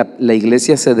aquí que la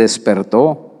iglesia se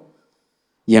despertó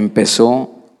y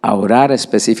empezó a orar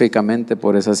específicamente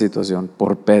por esa situación,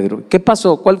 por Pedro. ¿Qué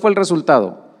pasó? ¿Cuál fue el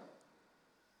resultado?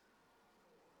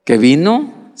 Que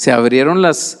vino, se abrieron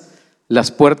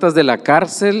las puertas de la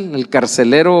cárcel, el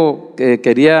carcelero que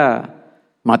quería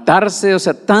matarse, o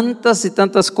sea, tantas y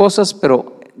tantas cosas,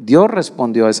 pero Dios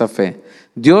respondió a esa fe,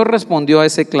 Dios respondió a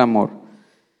ese clamor.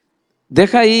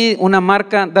 Deja ahí una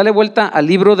marca, dale vuelta al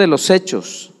libro de los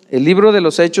Hechos, el libro de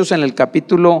los Hechos en el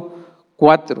capítulo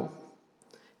 4,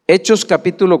 Hechos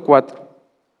capítulo 4.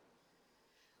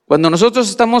 Cuando nosotros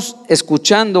estamos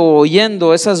escuchando o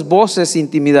oyendo esas voces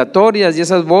intimidatorias y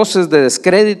esas voces de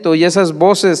descrédito y esas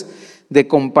voces de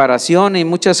comparación y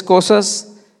muchas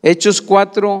cosas, Hechos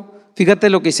 4, fíjate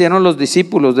lo que hicieron los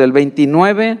discípulos del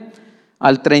 29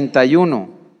 al 31.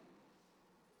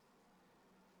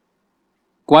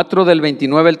 4 del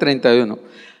 29 al 31.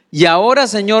 Y ahora,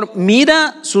 Señor,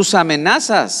 mira sus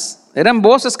amenazas. Eran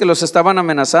voces que los estaban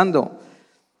amenazando.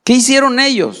 ¿Qué hicieron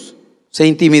ellos? ¿Se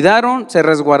intimidaron? ¿Se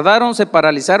resguardaron? ¿Se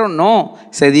paralizaron? No,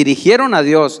 se dirigieron a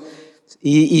Dios.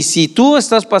 Y si tú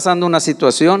estás pasando una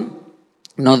situación,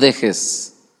 no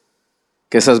dejes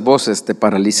que esas voces te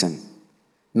paralicen.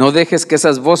 No dejes que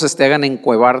esas voces te hagan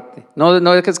encuevarte. No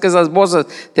dejes que esas voces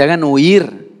te hagan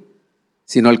huir,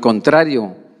 sino al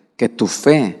contrario, que tu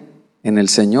fe en el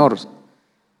Señor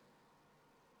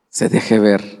se deje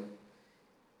ver.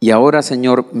 Y ahora,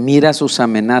 Señor, mira sus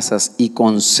amenazas y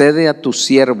concede a tus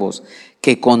siervos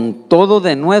que con todo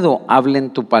denuedo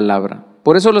hablen tu palabra.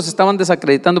 Por eso los estaban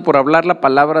desacreditando por hablar la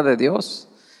palabra de Dios.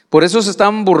 Por eso se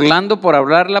estaban burlando por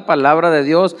hablar la palabra de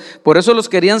Dios. Por eso los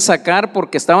querían sacar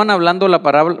porque estaban hablando la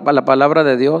palabra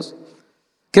de Dios.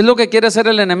 ¿Qué es lo que quiere hacer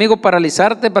el enemigo?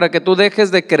 Paralizarte para que tú dejes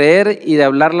de creer y de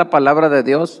hablar la palabra de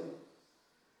Dios.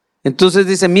 Entonces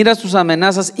dice, mira sus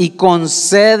amenazas y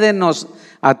concédenos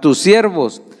a tus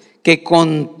siervos que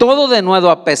con todo denuedo,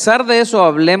 a pesar de eso,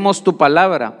 hablemos tu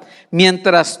palabra,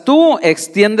 mientras tú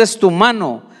extiendes tu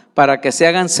mano para que se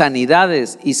hagan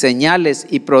sanidades y señales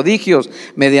y prodigios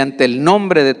mediante el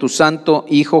nombre de tu santo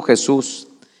Hijo Jesús.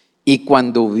 Y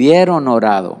cuando hubieron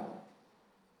orado,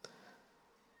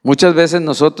 muchas veces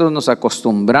nosotros nos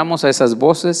acostumbramos a esas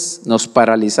voces, nos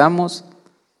paralizamos,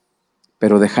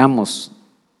 pero dejamos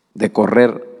de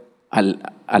correr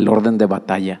al orden de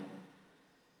batalla.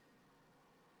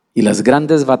 Y las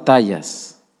grandes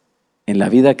batallas en la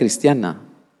vida cristiana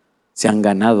se han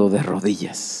ganado de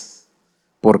rodillas.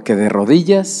 Porque de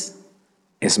rodillas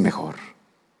es mejor.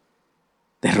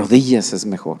 De rodillas es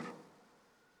mejor.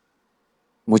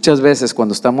 Muchas veces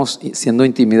cuando estamos siendo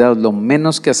intimidados, lo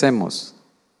menos que hacemos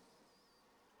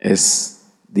es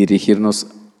dirigirnos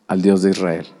al Dios de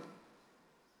Israel.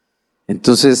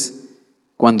 Entonces,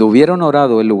 cuando hubieron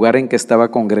orado, el lugar en que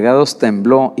estaba congregados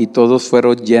tembló y todos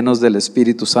fueron llenos del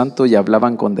Espíritu Santo y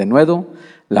hablaban con denuedo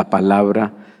la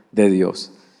palabra de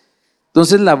Dios.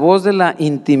 Entonces la voz de la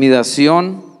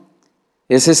intimidación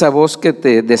es esa voz que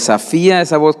te desafía,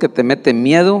 esa voz que te mete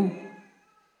miedo.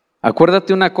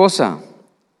 Acuérdate una cosa,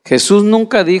 Jesús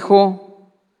nunca dijo,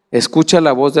 escucha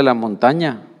la voz de la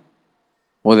montaña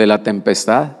o de la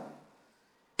tempestad.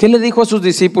 ¿Qué le dijo a sus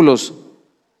discípulos?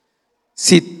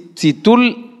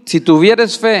 Si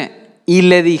tuvieres fe y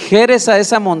le dijeres a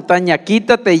esa montaña,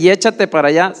 quítate y échate para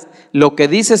allá, lo que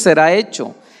dice será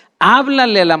hecho.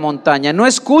 Háblale a la montaña, no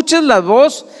escuches la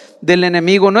voz del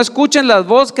enemigo, no escuchen la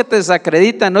voz que te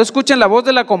desacredita, no escuchen la voz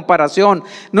de la comparación,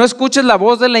 no escuches la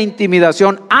voz de la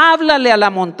intimidación, háblale a la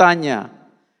montaña,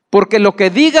 porque lo que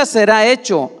diga será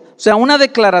hecho. O sea, una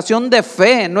declaración de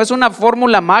fe, no es una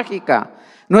fórmula mágica,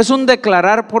 no es un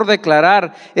declarar por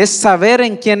declarar, es saber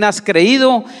en quién has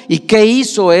creído y qué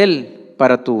hizo Él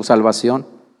para tu salvación.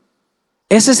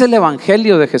 Ese es el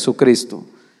evangelio de Jesucristo.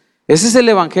 Ese es el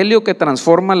evangelio que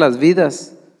transforma las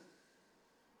vidas.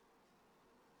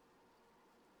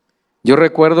 Yo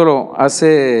recuerdo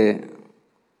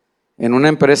en una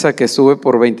empresa que estuve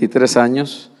por 23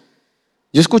 años,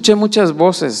 yo escuché muchas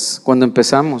voces cuando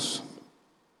empezamos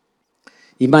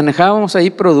y manejábamos ahí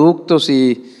productos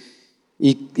y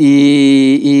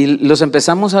los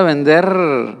empezamos a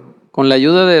vender con la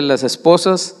ayuda de las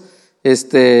esposas,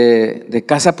 de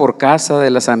casa por casa,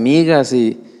 de las amigas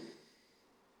y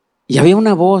había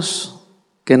una voz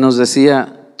que nos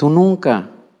decía, tú nunca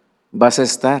vas a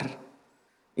estar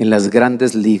en las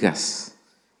grandes ligas,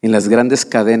 en las grandes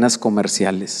cadenas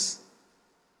comerciales.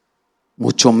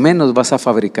 mucho menos vas a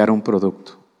fabricar un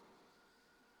producto.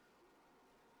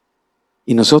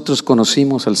 Y nosotros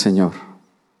conocimos al Señor,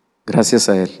 gracias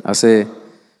a Él, hace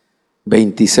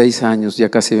 26 años, ya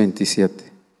casi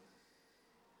 27.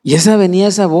 Y venía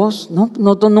esa voz,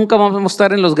 nunca vamos a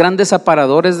estar en los grandes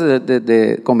aparadores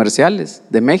de comerciales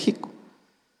de México.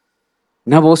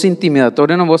 Una voz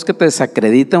intimidatoria, una voz que te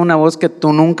desacredita, una voz que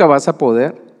tú nunca vas a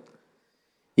poder.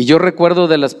 Y yo recuerdo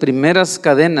de las primeras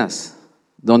cadenas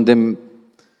donde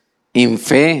en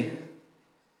fe,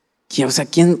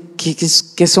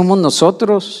 ¿qué somos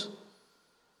nosotros?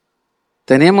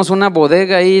 Teníamos una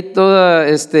bodega ahí toda,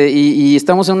 y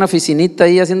estamos en una oficinita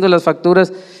ahí haciendo las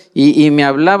facturas, y me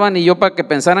hablaban, y yo, para que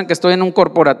pensaran que estoy en un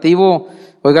corporativo,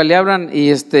 oiga, le hablan,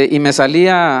 y me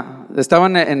salía,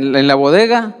 estaban en la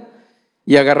bodega,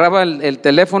 y agarraba el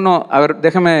teléfono, a ver,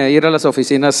 déjame ir a las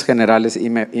oficinas generales, y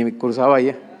me cruzaba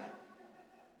ahí.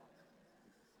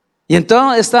 Y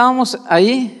entonces estábamos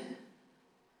ahí,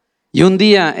 y un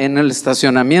día en el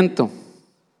estacionamiento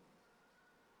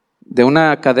de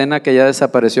una cadena que ya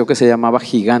desapareció, que se llamaba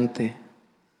Gigante,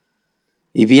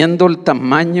 y viendo el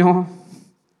tamaño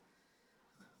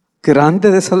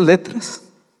grande de esas letras,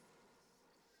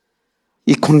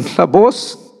 y con la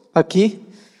voz aquí,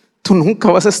 tú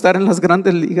nunca vas a estar en las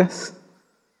grandes ligas.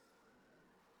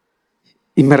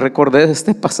 Y me recordé de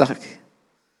este pasaje,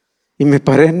 y me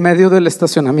paré en medio del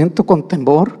estacionamiento con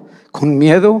temor, con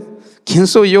miedo. ¿Quién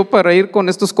soy yo para ir con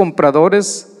estos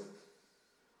compradores?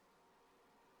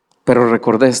 Pero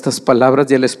recordé estas palabras,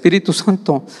 y el Espíritu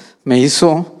Santo me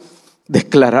hizo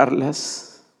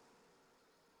declararlas.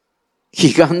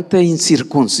 Gigante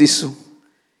incircunciso,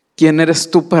 ¿quién eres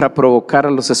tú para provocar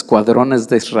a los escuadrones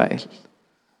de Israel?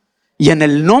 Y en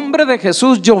el nombre de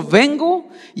Jesús yo vengo,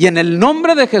 y en el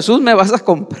nombre de Jesús me vas a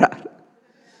comprar.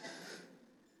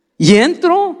 Y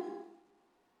entro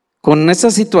con esa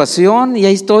situación, y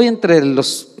ahí estoy entre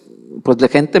de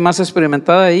gente más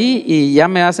experimentada ahí, y ya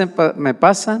me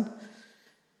pasan.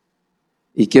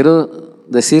 Y quiero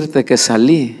decirte que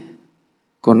salí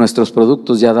con nuestros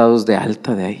productos ya dados de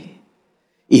alta de ahí.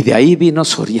 Y de ahí vino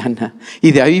Soriana,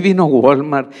 y de ahí vino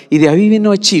Walmart, y de ahí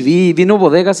vino H-E-B, vino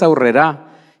Bodegas Aurrerá.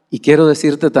 Y quiero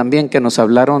decirte también que nos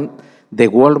hablaron de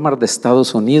Walmart de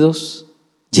Estados Unidos.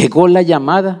 Llegó la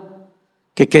llamada,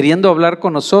 que queriendo hablar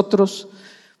con nosotros,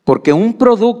 porque un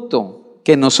producto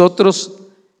que nosotros,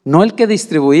 no el que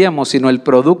distribuíamos, sino el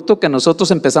producto que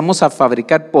nosotros empezamos a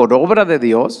fabricar por obra de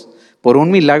Dios, por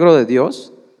un milagro de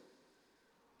Dios,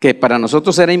 que para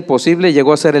nosotros era imposible,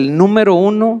 llegó a ser el número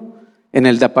 1 en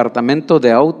el departamento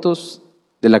de autos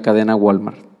de la cadena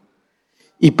Walmart.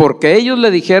 Y porque ellos le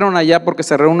dijeron allá, porque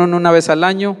se reúnen una vez al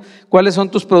año, ¿cuáles son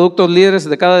tus productos líderes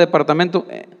de cada departamento?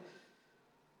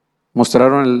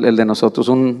 Mostraron el de nosotros,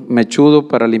 un mechudo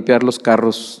para limpiar los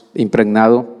carros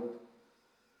impregnado.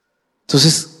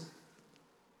 Entonces,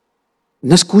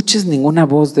 no escuches ninguna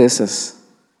voz de esas,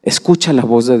 escucha la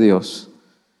voz de Dios.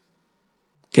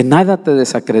 Que nada te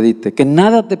desacredite, que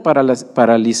nada te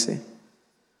paralice.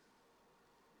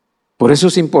 Por eso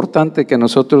es importante que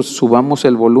nosotros subamos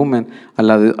el volumen a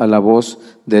la voz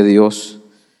de Dios.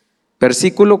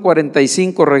 Versículo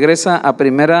 45, regresa a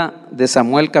primera de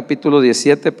Samuel capítulo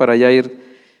 17 para ya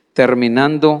ir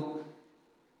terminando.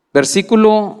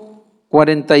 Versículo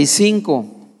 45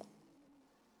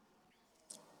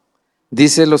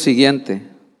 dice lo siguiente: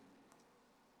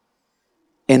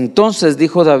 entonces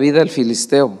dijo David al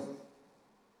filisteo: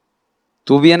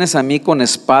 tú vienes a mí con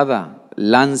espada,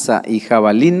 lanza y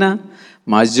jabalina,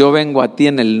 mas yo vengo a ti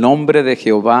en el nombre de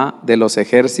Jehová de los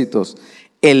ejércitos,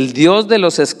 el Dios de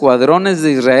los escuadrones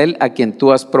de Israel, a quien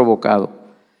tú has provocado.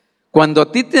 Cuando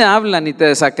a ti te hablan y te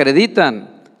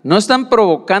desacreditan, no están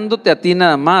provocándote a ti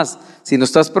nada más, sino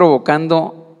estás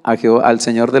provocando a Jehová, al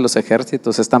Señor de los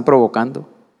ejércitos. Están provocando.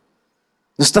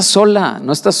 No estás sola,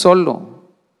 no estás solo.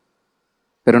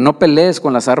 Pero no pelees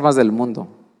con las armas del mundo,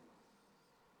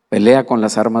 pelea con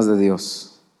las armas de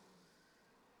Dios.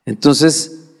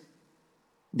 Entonces,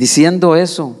 diciendo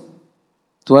eso,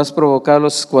 tú has provocado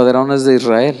los escuadrones de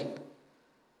Israel.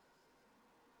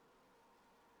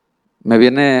 Me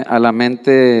viene a la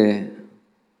mente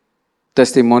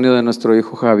testimonio de nuestro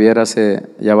hijo Javier hace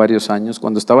ya varios años,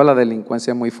 cuando estaba la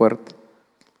delincuencia muy fuerte.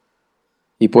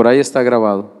 Y por ahí está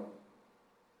grabado.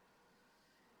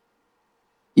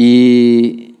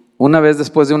 Y una vez,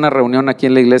 después de una reunión aquí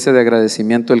en la iglesia de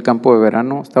agradecimiento del campo de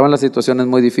verano, estaban las situaciones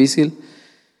muy difíciles.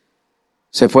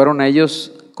 Se fueron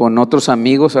ellos con otros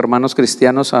amigos, hermanos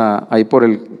cristianos, ahí por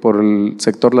el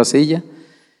sector La Silla,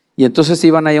 y entonces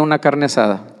iban ahí a una carne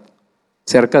asada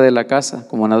cerca de la casa,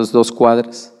 como a unas 2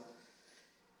 cuadras.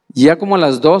 Y ya como a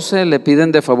las 12 le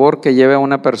piden de favor que lleve a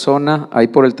una persona ahí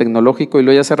por el tecnológico, y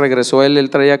luego ya se regresó él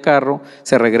traía carro,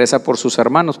 se regresa por sus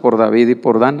hermanos, por David y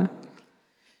por Dana.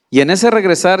 Y en ese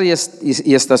regresar y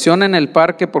estaciona en el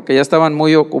parque, porque ya estaban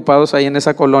muy ocupados ahí en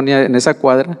esa colonia, en esa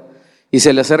cuadra, y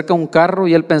se le acerca un carro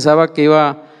y él pensaba que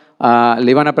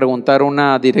le iban a preguntar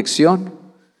una dirección,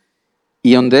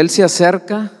 y donde él se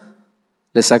acerca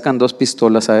le sacan 2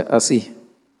 pistolas así,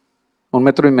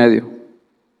 1,5 metros,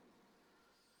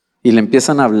 y le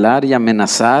empiezan a hablar y a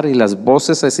amenazar, y las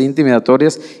voces así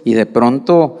intimidatorias, y de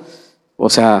pronto, o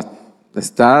sea,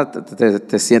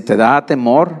 te da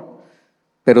temor.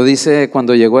 Pero dice,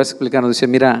 cuando llegó a explicarnos, dice: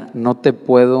 mira, no te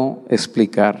puedo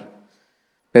explicar,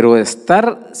 pero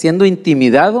estar siendo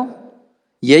intimidado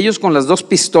y ellos con las 2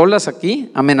 pistolas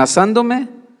aquí amenazándome,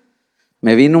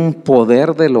 me vino un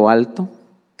poder de lo alto,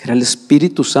 que era el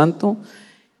Espíritu Santo,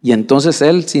 y entonces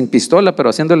él, sin pistola,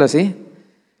 pero haciéndole así,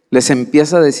 les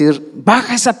empieza a decir: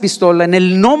 baja esa pistola en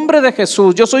el nombre de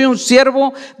Jesús, yo soy un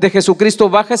siervo de Jesucristo,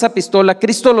 baja esa pistola,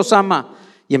 Cristo los ama.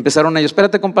 Y empezaron ellos: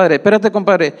 espérate compadre,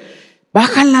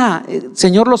 bájala, el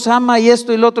Señor los ama y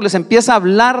esto y lo otro. Les empieza a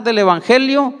hablar del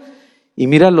evangelio, y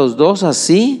mira los 2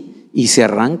 así, y se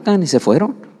arrancan y se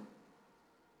fueron.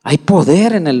 Hay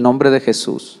poder en el nombre de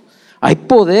Jesús. Hay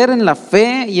poder en la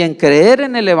fe y en creer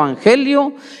en el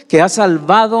evangelio que ha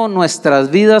salvado nuestras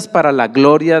vidas para la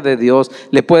gloria de Dios.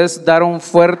 Le puedes dar un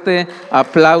fuerte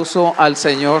aplauso al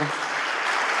Señor.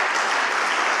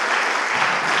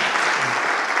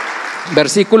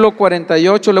 Versículo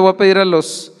 48, le voy a pedir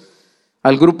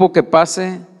al grupo que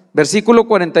pase. Versículo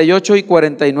 48 y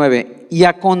 49. Y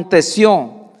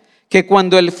aconteció que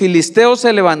cuando el filisteo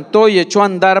se levantó y echó a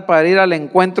andar para ir al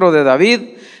encuentro de David,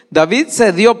 David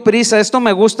se dio prisa. Esto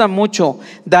me gusta mucho.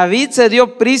 David se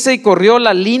dio prisa y corrió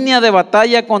la línea de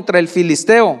batalla contra el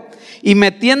filisteo. Y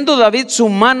metiendo David su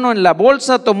mano en la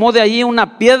bolsa, tomó de allí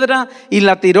una piedra y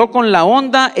la tiró con la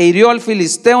honda e hirió al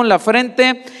filisteo en la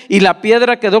frente, y la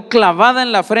piedra quedó clavada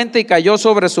en la frente y cayó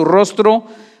sobre su rostro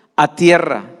a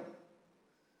tierra.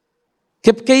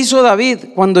 ¿Qué hizo David?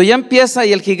 Cuando ya empieza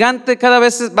y el gigante cada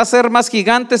vez va a ser más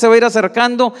gigante, se va a ir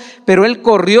acercando, pero él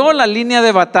corrió la línea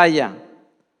de batalla.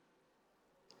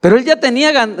 Pero él ya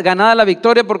tenía ganada la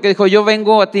victoria, porque dijo: yo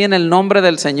vengo a ti en el nombre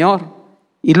del Señor.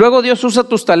 Y luego Dios usa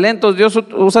tus talentos, Dios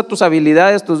usa tus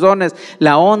habilidades, tus dones,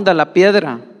 la honda, la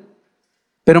piedra.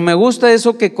 Pero me gusta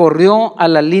eso, que corrió a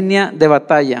la línea de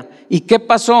batalla. ¿Y qué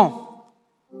pasó?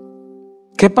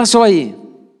 ¿Qué pasó ahí?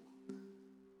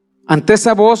 Ante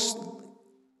esa voz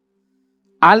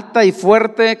alta y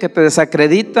fuerte que te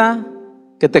desacredita,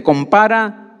 que te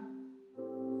compara,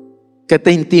 que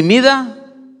te intimida,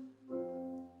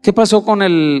 ¿qué pasó con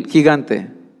el gigante?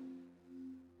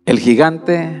 El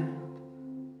gigante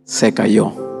se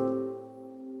cayó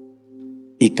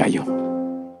y cayó.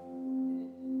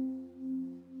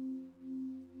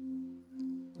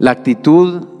 La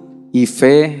actitud y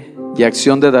fe y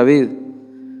acción de David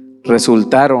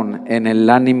resultaron en el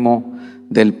ánimo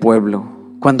del pueblo.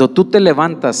 Cuando tú te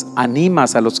levantas,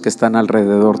 animas a los que están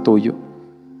alrededor tuyo.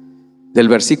 Del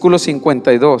versículo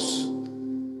 52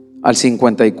 al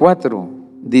 54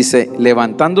 dice: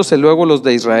 levantándose luego los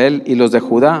de Israel y los de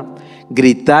Judá,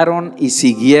 gritaron y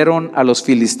siguieron a los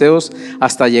filisteos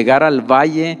hasta llegar al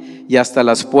valle y hasta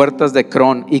las puertas de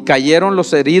Crón, y cayeron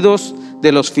los heridos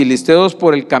de los filisteos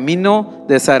por el camino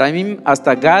de Saraim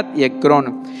hasta Gad y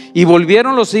Ecrón. Y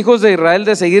volvieron los hijos de Israel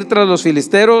de seguir tras los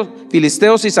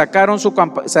filisteos y saquearon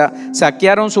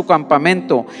su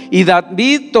campamento. Y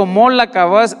David tomó la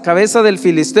cabeza del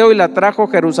filisteo y la trajo a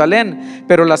Jerusalén,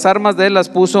 pero las armas de él las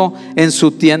puso en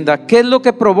su tienda. ¿Qué es lo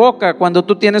que provoca cuando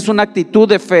tú tienes una actitud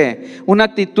de fe, una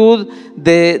actitud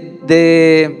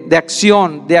de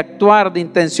acción, de actuar, de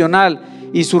intencional?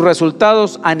 Y sus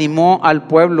resultados: animó al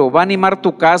pueblo. Va a animar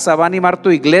tu casa, va a animar tu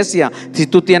iglesia, si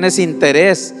tú tienes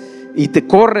interés y te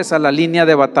corres a la línea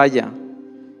de batalla.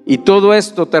 Y todo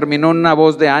esto terminó en una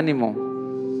voz de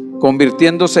ánimo,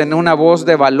 convirtiéndose en una voz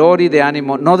de valor y de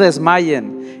ánimo. No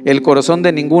desmayen el corazón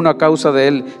de ninguno a causa de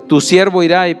él. Tu siervo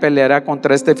irá y peleará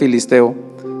contra este filisteo.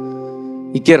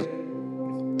 Y quiero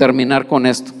terminar con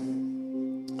esto.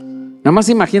 Nada más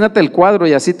imagínate el cuadro,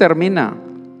 y así termina.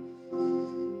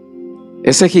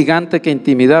 Ese gigante que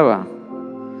intimidaba,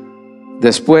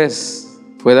 después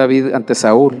fue David ante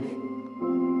Saúl.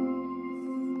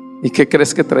 ¿Y qué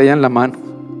crees que traía en la mano?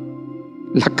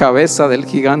 La cabeza del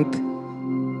gigante.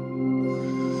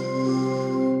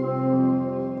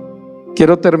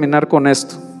 Quiero terminar con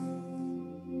esto.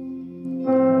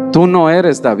 Tú no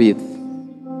eres David.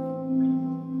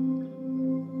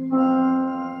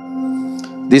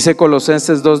 Dice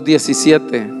Colosenses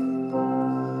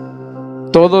 2:17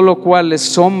 todo lo cual es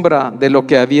sombra de lo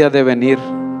que había de venir,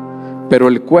 pero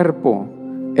el cuerpo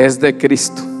es de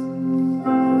Cristo.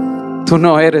 Tú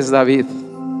no eres David.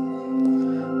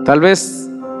 Tal vez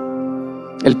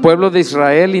el pueblo de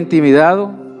Israel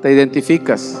intimidado, te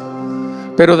identificas,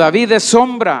 pero David es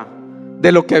sombra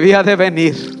de lo que había de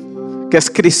venir, que es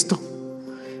Cristo.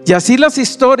 Y así las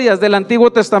historias del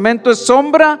Antiguo Testamento es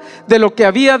sombra de lo que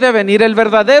había de venir. El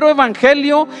verdadero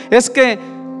evangelio es que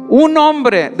un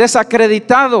hombre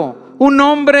desacreditado, un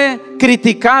hombre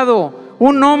criticado,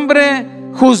 un hombre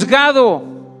juzgado,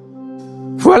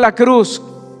 fue a la cruz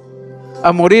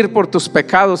a morir por tus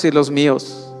pecados y los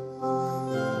míos,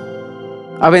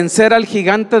 a vencer al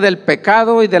gigante del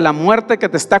pecado y de la muerte que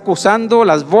te está acusando,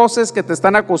 las voces que te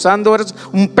están acusando. Eres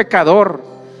un pecador,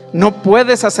 no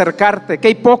puedes acercarte, qué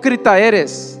hipócrita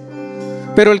eres.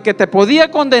 Pero el que te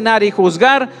podía condenar y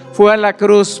juzgar fue a la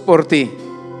cruz por ti,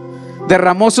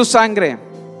 derramó su sangre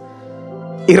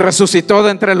y resucitó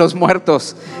de entre los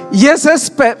muertos. Y ese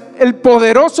es el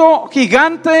poderoso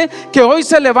gigante que hoy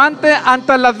se levante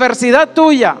ante la adversidad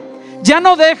tuya. Ya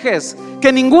no dejes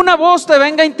que ninguna voz te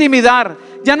venga a intimidar,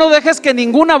 ya no dejes que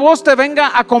ninguna voz te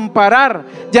venga a comparar,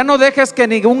 ya no dejes que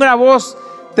ninguna voz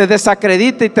te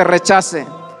desacredite y te rechace.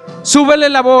 Súbele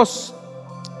la voz,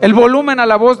 el volumen a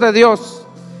la voz de Dios,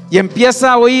 y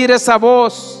empieza a oír esa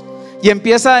voz y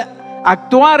empieza a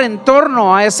actuar en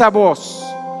torno a esa voz.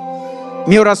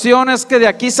 Mi oración es que de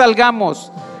aquí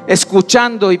salgamos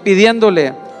escuchando y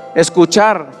pidiéndole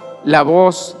escuchar la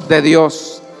voz de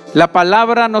Dios. La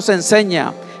palabra nos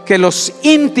enseña que los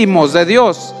íntimos de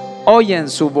Dios oyen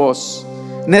su voz.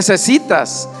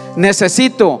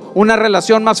 Necesito una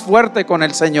relación más fuerte con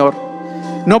el Señor.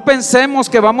 No pensemos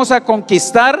que vamos a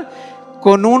conquistar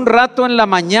con un rato en la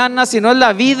mañana, sino es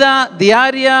la vida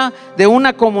diaria de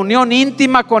una comunión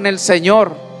íntima con el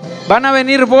Señor. Van a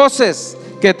venir voces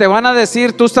que te van a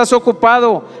decir: tú estás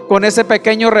ocupado con ese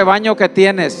pequeño rebaño que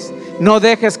tienes. No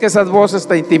dejes que esas voces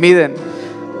te intimiden.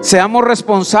 Seamos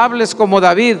responsables como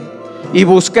David y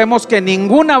busquemos que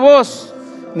ninguna voz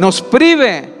nos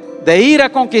prive de ir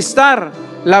a conquistar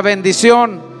la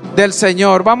bendición del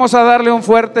Señor. Vamos a darle un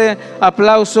fuerte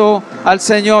aplauso al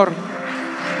Señor.